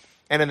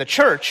 And in the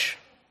church,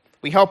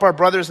 we help our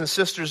brothers and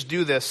sisters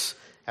do this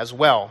as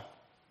well.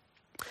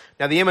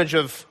 Now, the image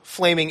of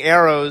flaming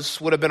arrows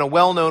would have been a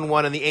well-known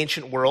one in the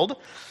ancient world.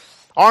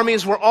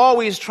 Armies were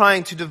always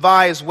trying to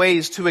devise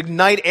ways to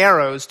ignite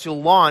arrows to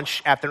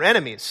launch at their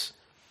enemies.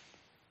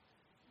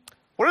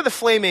 What are the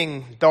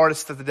flaming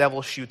darts that the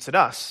devil shoots at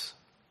us?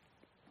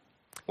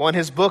 Well, in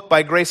his book,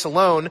 By Grace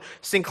Alone,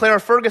 Sinclair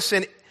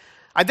Ferguson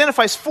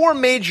identifies 4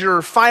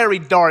 major fiery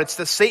darts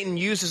that Satan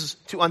uses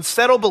to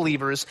unsettle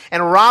believers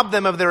and rob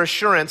them of their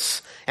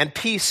assurance and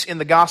peace in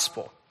the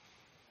gospel.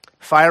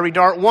 Fiery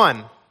dart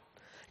 1.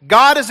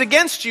 God is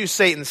against you,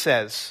 Satan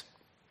says.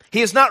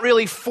 He is not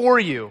really for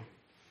you.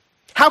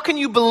 How can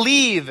you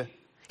believe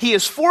he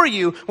is for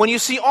you when you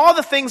see all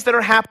the things that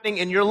are happening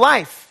in your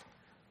life?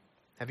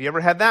 Have you ever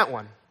had that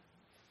one?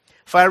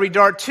 Fiery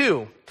dart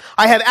 2.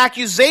 I have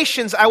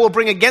accusations I will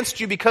bring against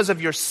you because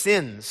of your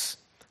sins,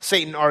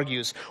 Satan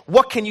argues.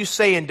 What can you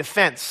say in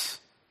defense?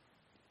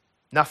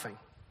 Nothing.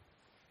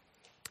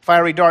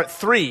 Fiery dart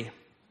 3.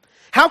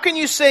 How can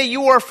you say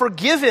you are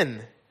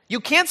forgiven? You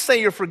can't say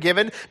you're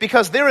forgiven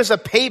because there is a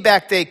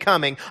payback day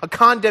coming, a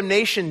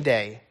condemnation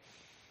day.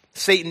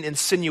 Satan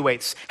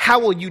insinuates, how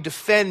will you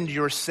defend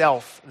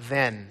yourself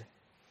then?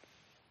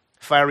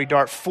 Fiery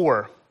dart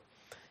 4.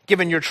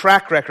 Given your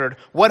track record,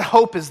 what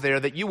hope is there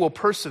that you will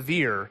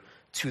persevere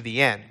to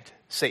the end?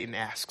 Satan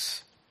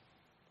asks.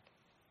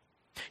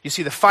 You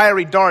see, the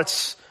fiery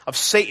darts of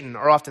Satan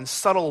are often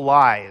subtle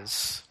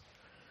lies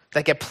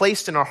that get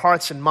placed in our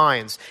hearts and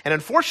minds. And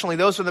unfortunately,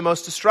 those are the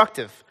most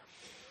destructive.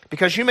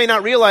 Because you may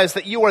not realize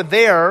that they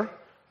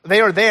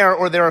are there,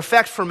 or their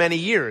effect for many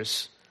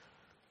years.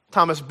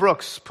 Thomas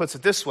Brooks puts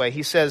it this way.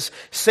 He says,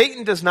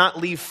 Satan does not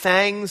leave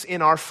fangs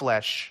in our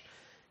flesh.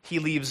 He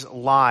leaves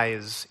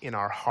lies in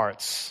our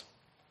hearts.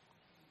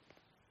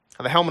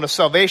 Now, the helmet of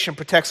salvation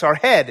protects our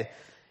head.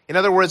 In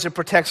other words, it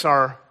protects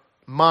our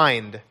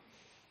mind.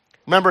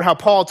 Remember how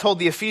Paul told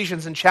the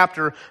Ephesians in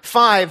chapter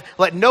 5,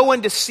 let no one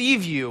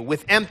deceive you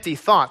with empty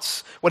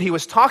thoughts. What he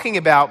was talking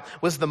about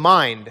was the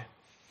mind.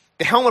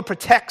 The helmet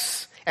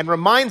protects and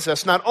reminds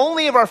us not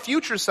only of our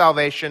future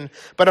salvation,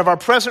 but of our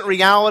present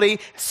reality,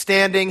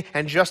 standing,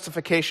 and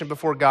justification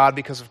before God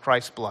because of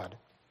Christ's blood.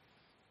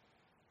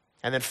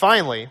 And then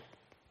finally,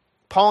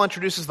 Paul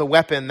introduces the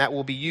weapon that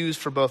will be used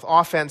for both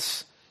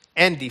offense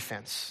and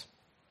defense.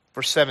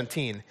 Verse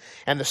 17,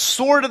 and the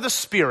sword of the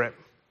Spirit,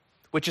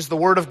 which is the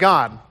Word of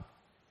God.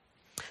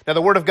 Now,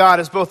 the Word of God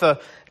is both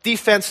a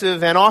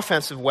defensive and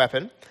offensive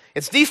weapon.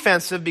 It's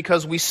defensive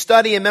because we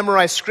study and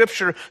memorize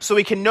Scripture so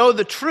we can know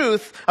the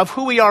truth of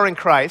who we are in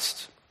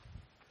Christ.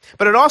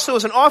 But it also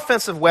is an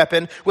offensive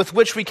weapon with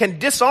which we can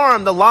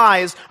disarm the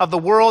lies of the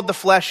world, the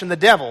flesh, and the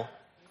devil.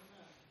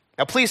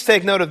 Now, please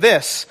take note of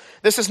this.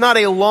 This is not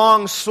a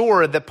long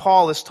sword that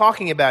Paul is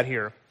talking about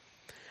here.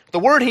 The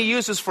word he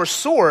uses for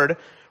sword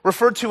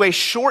referred to a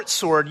short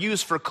sword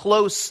used for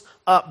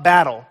close-up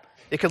battle.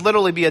 It could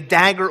literally be a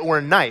dagger or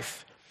a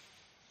knife.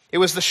 It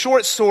was the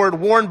short sword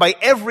worn by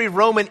every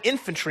Roman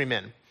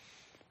infantryman.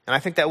 And I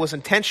think that was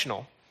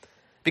intentional.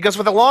 Because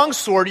with a long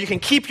sword, you can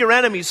keep your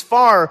enemies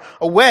far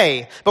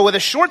away. But with a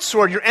short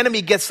sword, your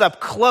enemy gets up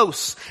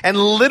close. And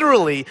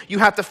literally, you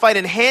have to fight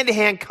in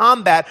hand-to-hand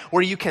combat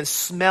where you can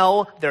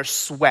smell their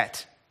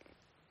sweat.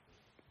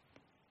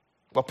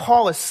 What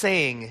Paul is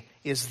saying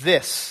is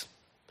this: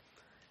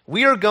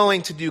 we are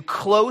going to do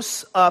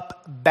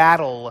close-up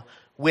battle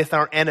with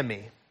our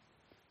enemy.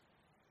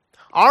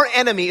 Our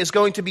enemy is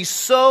going to be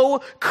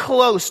so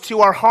close to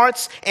our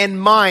hearts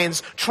and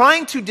minds,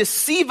 trying to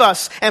deceive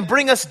us and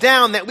bring us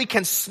down that we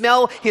can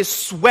smell his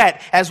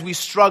sweat as we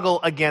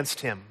struggle against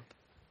him.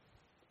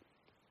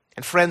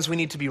 And friends, we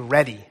need to be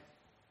ready.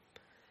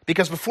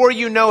 Because before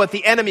you know it,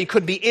 the enemy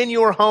could be in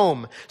your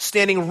home,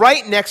 standing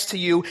right next to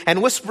you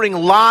and whispering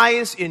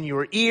lies in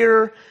your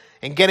ear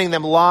and getting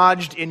them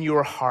lodged in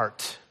your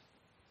heart.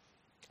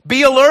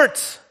 Be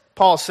alert,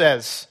 Paul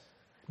says.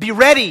 Be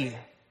ready.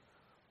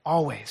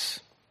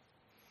 Always.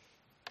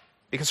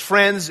 Because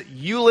friends,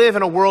 you live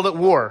in a world at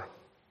war.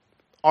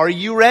 Are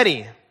you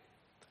ready?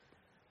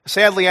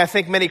 Sadly, I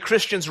think many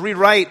Christians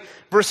rewrite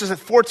verses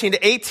 14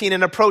 to 18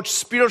 and approach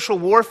spiritual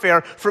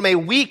warfare from a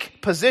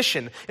weak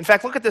position. In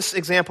fact, look at this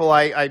example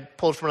I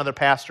pulled from another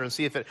pastor and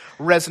see if it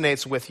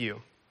resonates with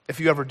you, if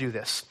you ever do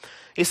this.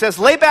 He says,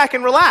 lay back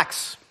and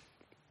relax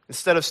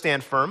instead of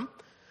stand firm.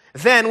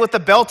 Then, with the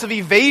belt of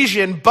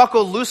evasion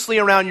buckled loosely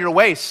around your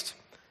waist,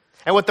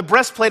 and with the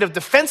breastplate of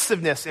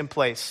defensiveness in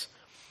place,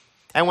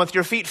 and with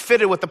your feet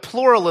fitted with the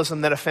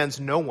pluralism that offends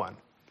no one.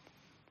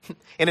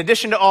 In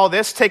addition to all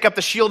this, take up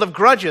the shield of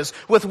grudges,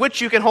 with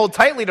which you can hold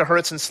tightly to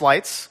hurts and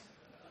slights.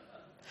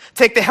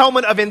 Take the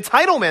helmet of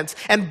entitlement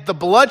and the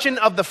bludgeon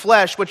of the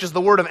flesh, which is the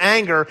word of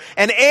anger,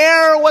 and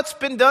air what's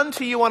been done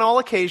to you on all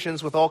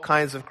occasions with all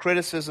kinds of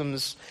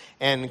criticisms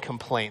and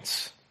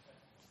complaints.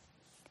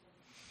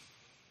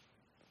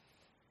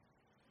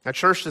 Now,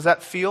 church, does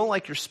that feel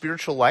like your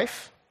spiritual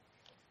life?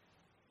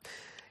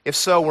 If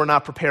so, we're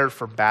not prepared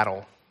for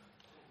battle.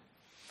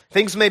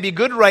 Things may be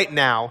good right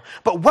now,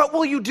 but what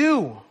will you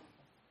do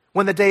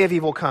when the day of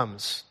evil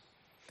comes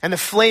and the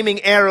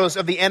flaming arrows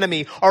of the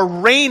enemy are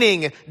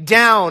raining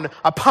down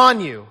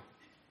upon you?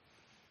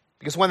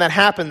 Because when that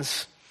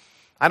happens,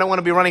 I don't want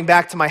to be running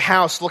back to my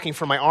house looking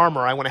for my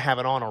armor. I want to have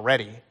it on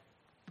already.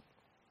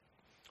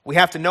 We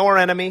have to know our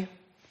enemy.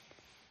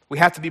 We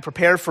have to be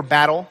prepared for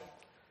battle.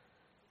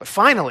 But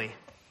finally,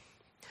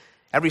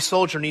 every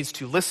soldier needs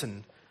to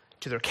listen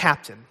to their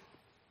captain.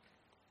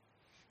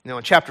 In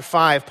chapter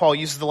 5, Paul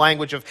uses the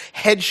language of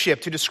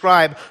headship to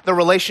describe the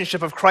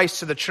relationship of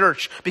Christ to the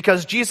church,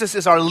 because Jesus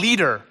is our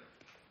leader.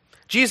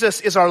 Jesus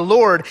is our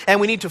Lord,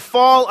 and we need to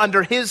fall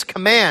under his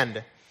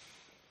command.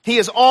 He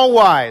is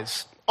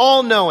all-wise,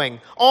 all-knowing,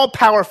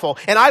 all-powerful,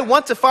 and I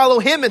want to follow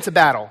him into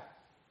battle.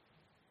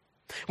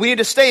 We need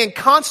to stay in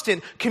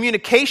constant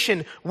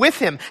communication with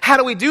him. How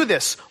do we do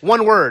this?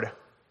 One word: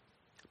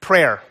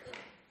 prayer.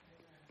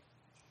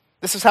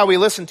 This is how we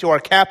listen to our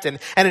captain,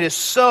 and it is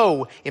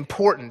so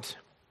important.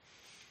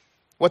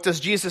 What does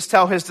Jesus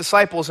tell his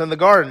disciples in the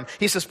garden?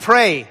 He says,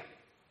 pray,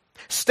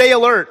 stay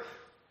alert,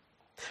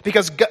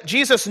 because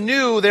Jesus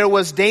knew there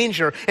was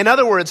danger. In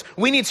other words,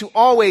 we need to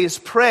always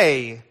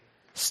pray,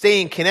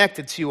 staying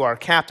connected to our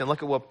captain.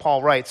 Look at what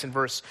Paul writes in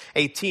verse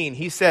 18.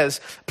 He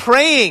says,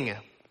 praying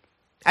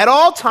at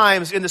all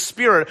times in the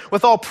Spirit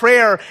with all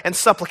prayer and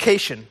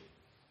supplication.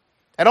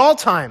 At all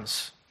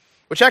times.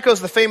 Which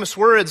echoes the famous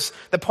words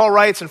that Paul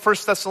writes in 1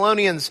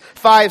 Thessalonians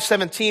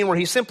 5:17, where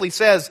he simply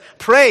says,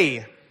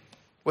 pray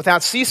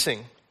without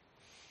ceasing.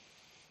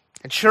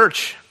 And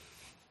church,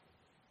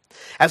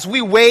 as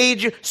we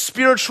wage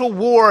spiritual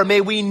war,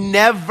 may we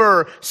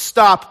never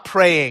stop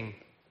praying.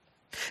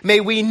 May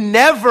we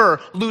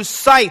never lose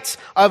sight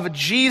of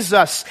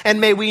Jesus,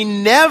 and may we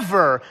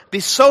never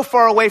be so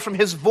far away from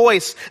his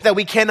voice that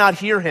we cannot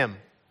hear him.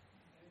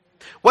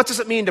 What does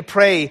it mean to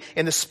pray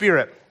in the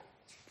Spirit?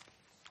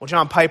 Well,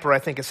 John Piper, I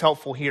think, is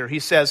helpful here. He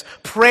says,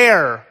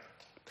 prayer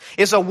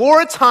is a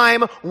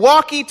wartime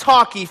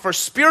walkie-talkie for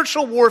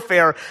spiritual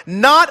warfare,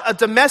 not a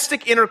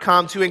domestic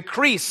intercom to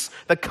increase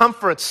the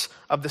comforts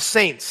of the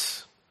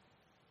saints.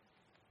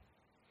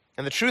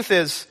 And the truth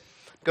is,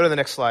 go to the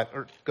next slide,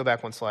 or go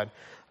back one slide.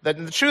 The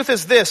truth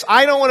is this: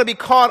 I don't want to be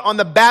caught on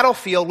the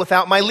battlefield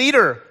without my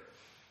leader,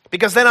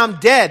 because then I'm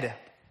dead.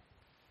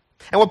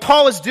 And what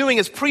Paul is doing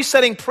is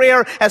presetting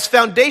prayer as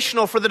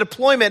foundational for the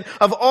deployment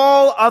of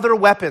all other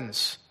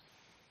weapons.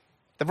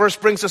 The verse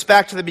brings us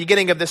back to the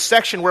beginning of this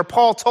section where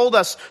Paul told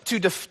us to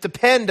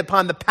depend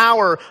upon the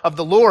power of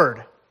the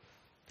Lord.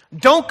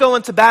 Don't go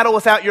into battle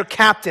without your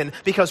captain,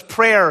 because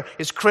prayer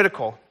is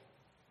critical.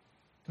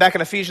 Back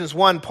in Ephesians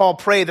 1, Paul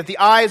prayed that the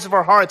eyes of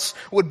our hearts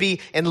would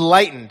be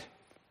enlightened.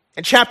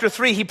 In chapter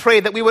 3, he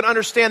prayed that we would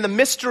understand the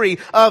mystery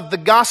of the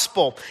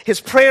gospel.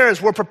 His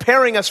prayers were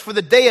preparing us for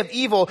the day of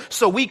evil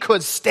so we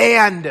could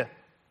stand.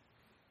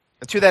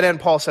 And to that end,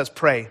 Paul says,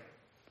 pray.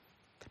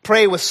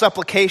 Pray with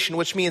supplication,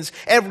 which means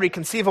every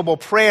conceivable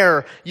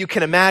prayer you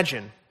can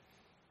imagine.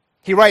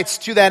 He writes,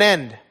 to that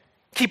end,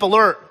 keep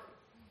alert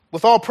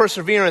with all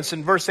perseverance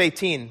in verse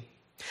 18,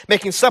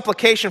 making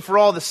supplication for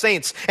all the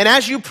saints. And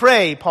as you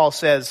pray, Paul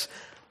says,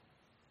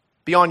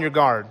 be on your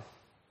guard.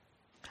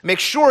 Make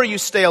sure you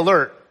stay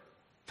alert.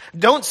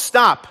 Don't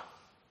stop.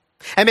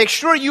 And make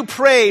sure you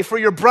pray for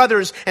your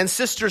brothers and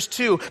sisters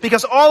too,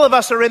 because all of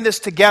us are in this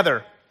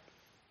together.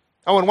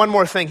 Oh, and one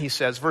more thing he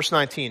says, verse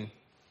 19.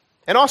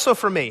 And also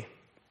for me,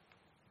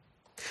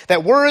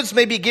 that words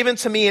may be given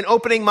to me in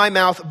opening my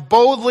mouth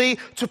boldly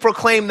to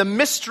proclaim the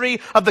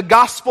mystery of the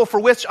gospel for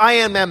which I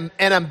am an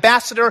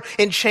ambassador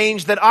in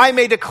chains, that I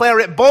may declare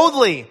it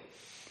boldly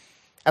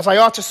as I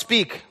ought to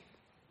speak.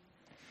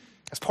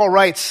 As Paul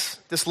writes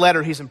this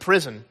letter, he's in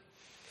prison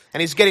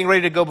and he's getting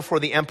ready to go before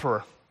the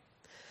emperor.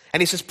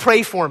 And he says,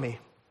 pray for me,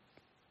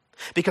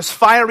 because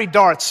fiery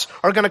darts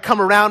are going to come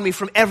around me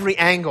from every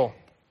angle.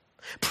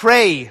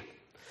 Pray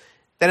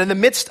that in the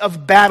midst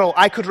of battle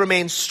I could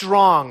remain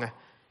strong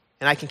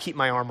and I can keep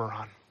my armor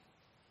on.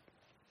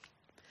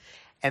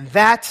 And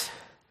that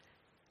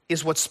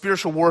is what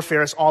spiritual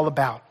warfare is all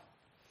about.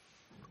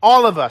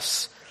 All of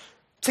us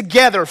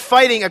together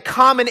fighting a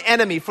common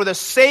enemy for the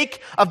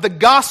sake of the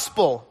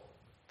gospel,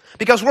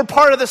 because we're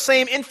part of the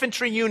same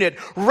infantry unit,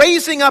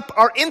 raising up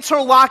our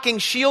interlocking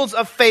shields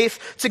of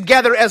faith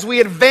together as we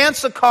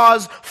advance a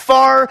cause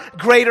far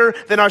greater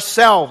than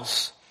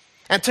ourselves.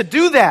 And to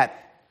do that,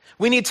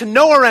 we need to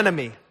know our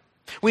enemy.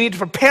 We need to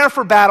prepare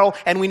for battle,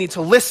 and we need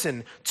to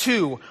listen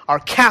to our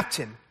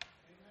captain.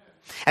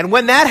 And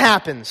when that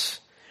happens,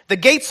 the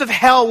gates of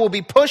hell will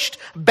be pushed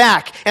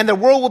back, and the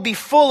world will be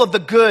full of the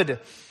good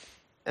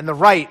and the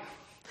right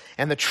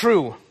and the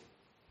true.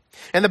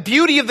 And the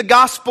beauty of the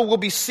gospel will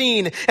be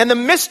seen, and the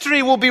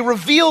mystery will be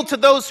revealed to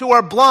those who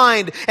are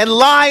blind, and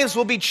lives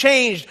will be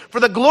changed for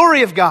the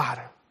glory of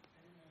God.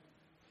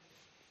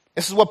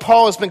 This is what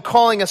Paul has been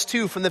calling us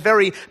to from the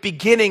very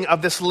beginning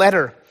of this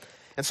letter.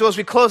 And so as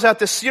we close out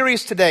this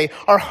series today,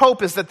 our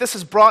hope is that this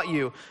has brought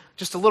you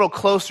just a little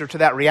closer to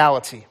that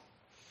reality.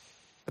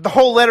 That the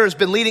whole letter has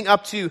been leading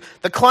up to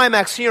the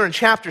climax here in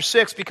chapter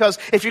 6, because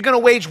if you're going to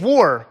wage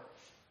war,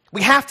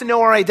 we have to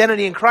know our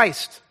identity in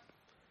Christ.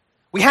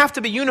 We have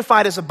to be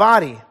unified as a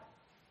body.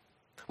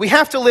 We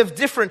have to live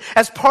different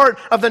as part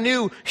of the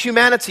new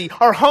humanity.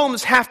 Our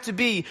homes have to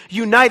be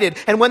united.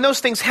 And when those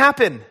things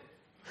happen,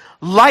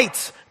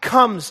 light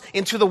comes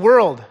into the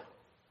world.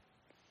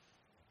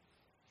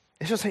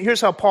 Here's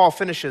how Paul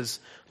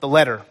finishes the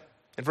letter.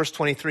 In verse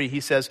 23,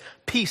 he says,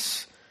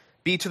 peace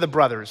be to the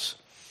brothers,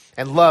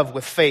 and love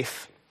with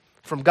faith.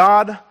 From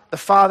God the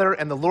Father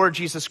and the Lord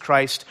Jesus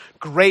Christ,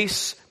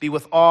 grace be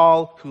with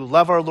all who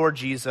love our Lord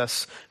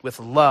Jesus with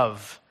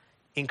love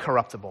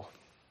incorruptible.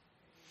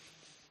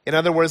 In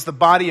other words, the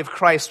body of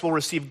Christ will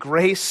receive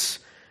grace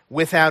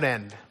without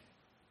end.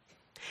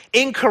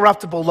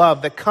 Incorruptible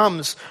love that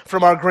comes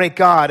from our great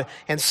God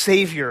and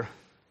Savior.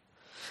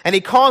 And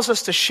he calls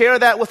us to share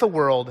that with the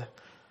world.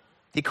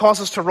 He calls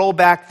us to roll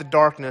back the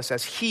darkness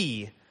as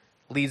he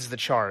leads the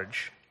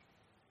charge.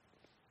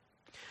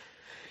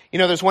 You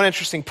know, there's one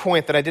interesting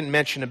point that I didn't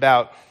mention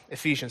about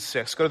Ephesians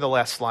 6. Go to the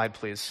last slide,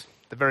 please.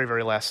 The very,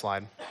 very last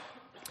slide.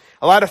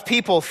 A lot of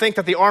people think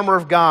that the armor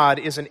of God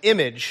is an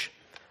image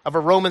of a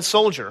Roman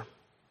soldier.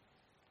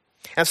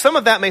 And some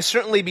of that may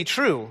certainly be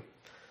true.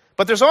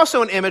 But there's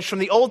also an image from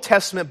the Old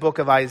Testament book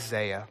of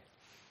Isaiah,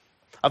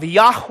 of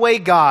Yahweh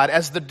God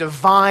as the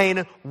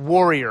divine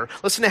warrior.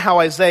 Listen to how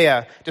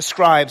Isaiah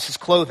describes his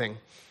clothing.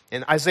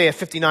 In Isaiah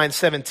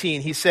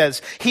 59:17, he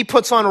says, he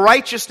puts on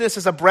righteousness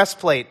as a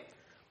breastplate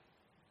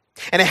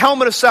and a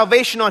helmet of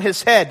salvation on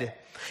his head.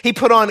 He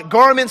put on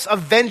garments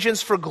of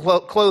vengeance for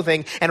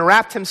clothing and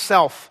wrapped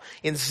himself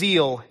in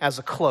zeal as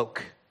a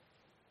cloak.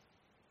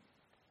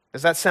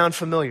 Does that sound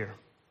familiar?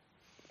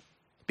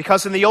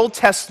 Because in the Old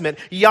Testament,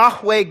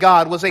 Yahweh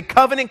God was a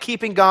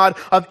covenant-keeping God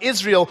of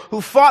Israel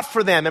who fought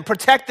for them and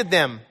protected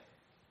them.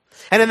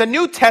 And in the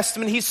New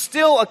Testament, he's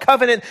still a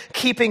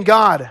covenant-keeping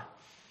God.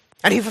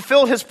 And he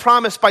fulfilled his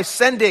promise by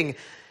sending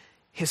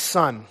his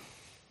Son.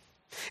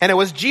 And it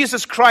was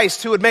Jesus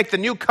Christ who would make the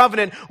new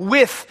covenant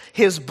with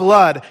his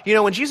blood. You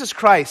know, when Jesus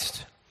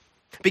Christ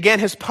began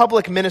his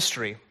public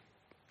ministry,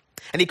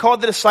 and he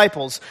called the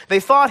disciples, they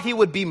thought he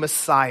would be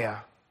Messiah,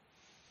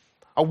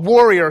 a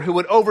warrior who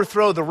would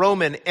overthrow the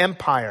Roman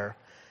Empire.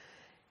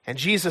 And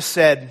Jesus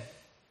said,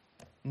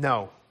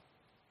 no.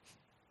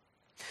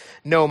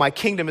 No, my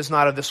kingdom is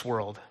not of this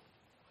world.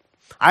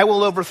 I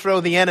will overthrow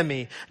the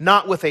enemy,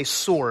 not with a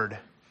sword,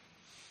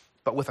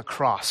 but with a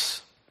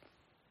cross.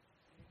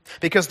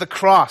 Because the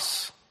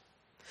cross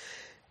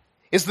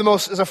is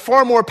a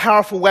far more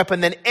powerful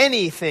weapon than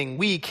anything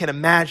we can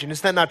imagine.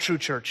 Is that not true,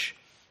 church?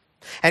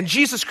 And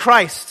Jesus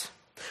Christ,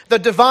 the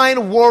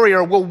divine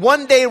warrior, will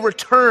one day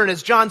return,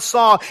 as John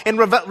saw in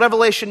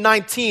Revelation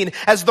 19,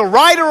 as the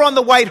rider on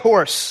the white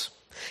horse,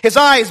 his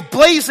eyes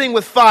blazing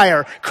with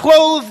fire,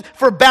 clothed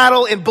for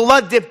battle in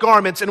blood-dipped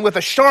garments, and with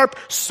a sharp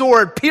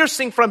sword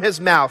piercing from his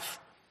mouth.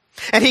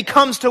 And he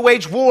comes to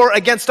wage war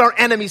against our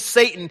enemy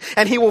Satan,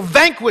 and he will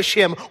vanquish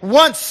him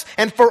once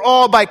and for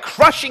all by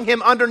crushing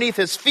him underneath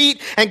his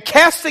feet and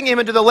casting him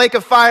into the lake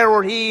of fire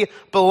where he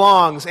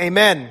belongs.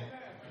 Amen.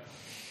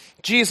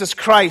 Jesus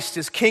Christ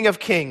is King of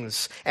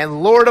Kings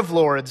and Lord of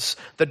Lords,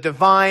 the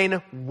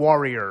divine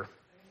warrior,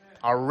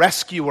 our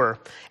rescuer,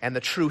 and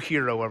the true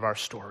hero of our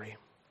story.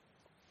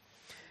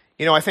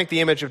 You know, I think the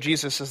image of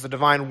Jesus as the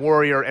divine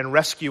warrior and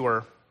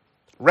rescuer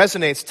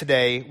resonates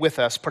today with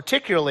us,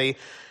 particularly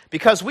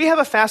because we have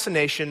a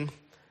fascination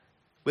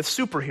with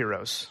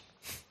superheroes.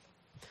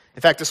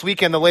 In fact, this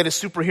weekend, the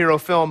latest superhero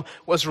film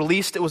was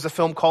released. It was a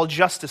film called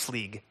Justice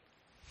League.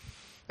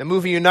 The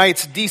movie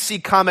unites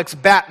DC Comics'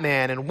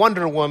 Batman and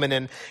Wonder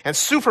Woman and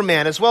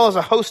Superman, as well as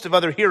a host of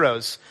other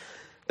heroes.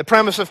 The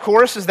premise, of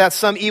course, is that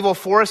some evil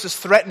force is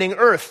threatening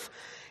Earth,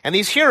 and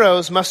these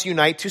heroes must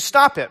unite to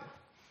stop it.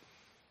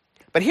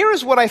 But here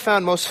is what I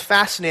found most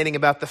fascinating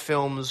about the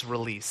film's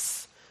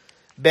release.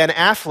 Ben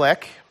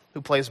Affleck,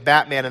 who plays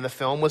Batman in the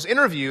film, was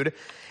interviewed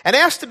and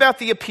asked about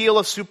the appeal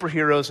of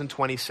superheroes in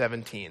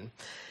 2017.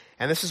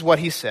 And this is what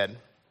he said.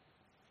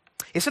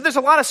 He said, there's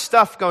a lot of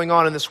stuff going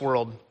on in this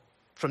world,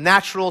 from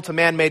natural to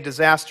man-made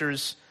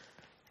disasters,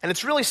 and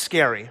it's really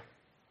scary.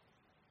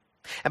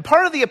 And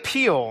part of the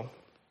appeal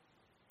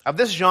of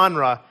this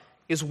genre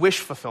is wish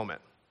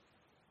fulfillment.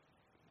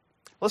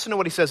 Listen to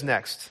what he says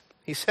next.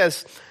 He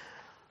says,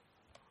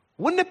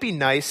 wouldn't it be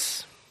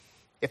nice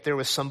if there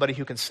was somebody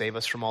who can save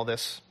us from all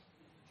this?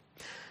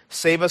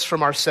 Save us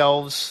from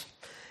ourselves,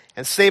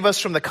 and save us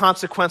from the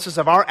consequences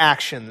of our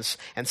actions,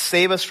 and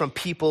save us from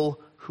people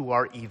who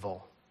are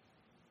evil.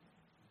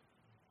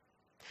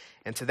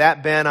 And to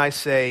that, Ben, I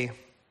say,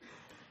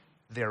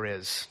 there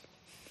is.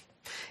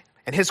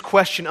 And his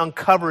question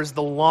uncovers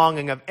the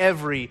longing of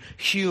every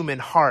human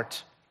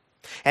heart.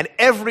 And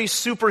every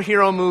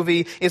superhero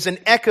movie is an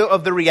echo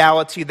of the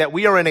reality that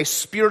we are in a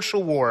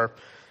spiritual war,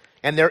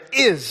 and there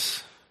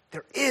is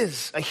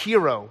a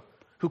hero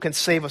who can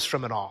save us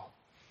from it all.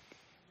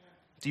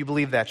 Do you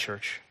believe that,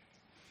 church?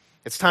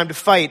 It's time to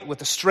fight with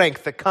the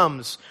strength that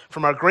comes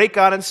from our great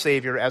God and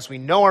Savior as we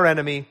know our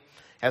enemy,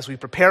 as we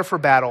prepare for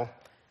battle,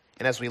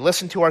 and as we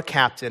listen to our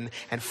captain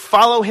and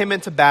follow him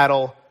into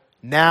battle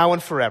now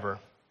and forever.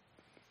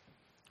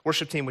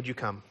 Worship team, would you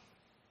come?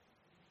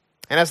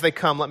 And as they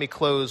come, let me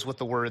close with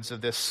the words of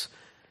this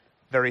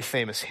very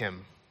famous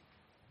hymn.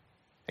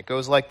 It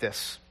goes like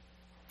this.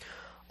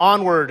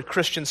 Onward,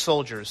 Christian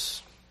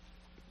soldiers,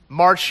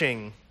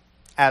 marching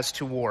as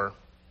to war,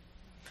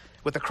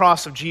 with the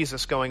cross of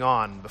Jesus going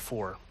on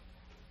before.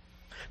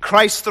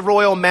 Christ the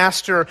royal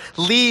master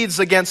leads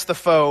against the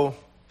foe.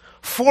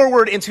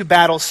 Forward into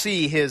battle,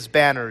 see his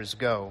banners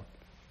go.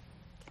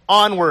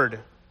 Onward,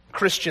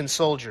 Christian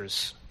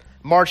soldiers,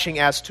 marching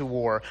as to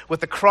war,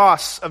 with the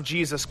cross of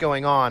Jesus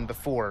going on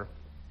before.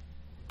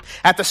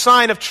 At the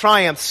sign of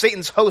triumph,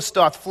 Satan's host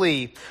doth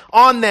flee.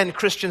 On then,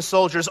 Christian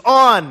soldiers,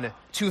 on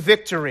to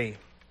victory.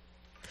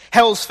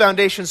 Hell's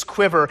foundations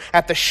quiver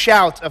at the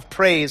shout of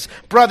praise.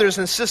 Brothers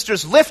and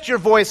sisters, lift your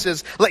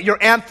voices, let your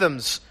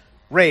anthems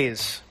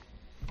raise.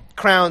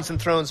 Crowns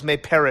and thrones may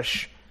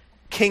perish,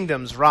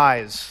 kingdoms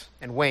rise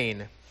and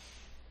wane,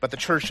 but the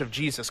church of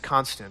Jesus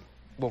constant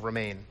will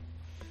remain.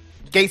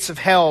 Gates of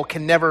hell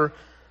can never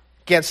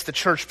against the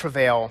church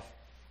prevail.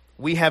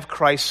 We have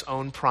Christ's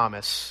own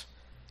promise,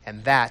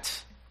 and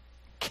that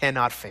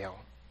cannot fail.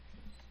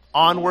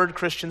 Onward,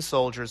 Christian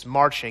soldiers,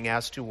 marching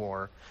as to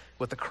war,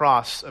 with the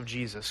cross of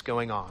Jesus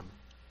going on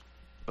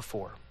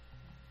before.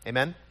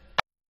 Amen?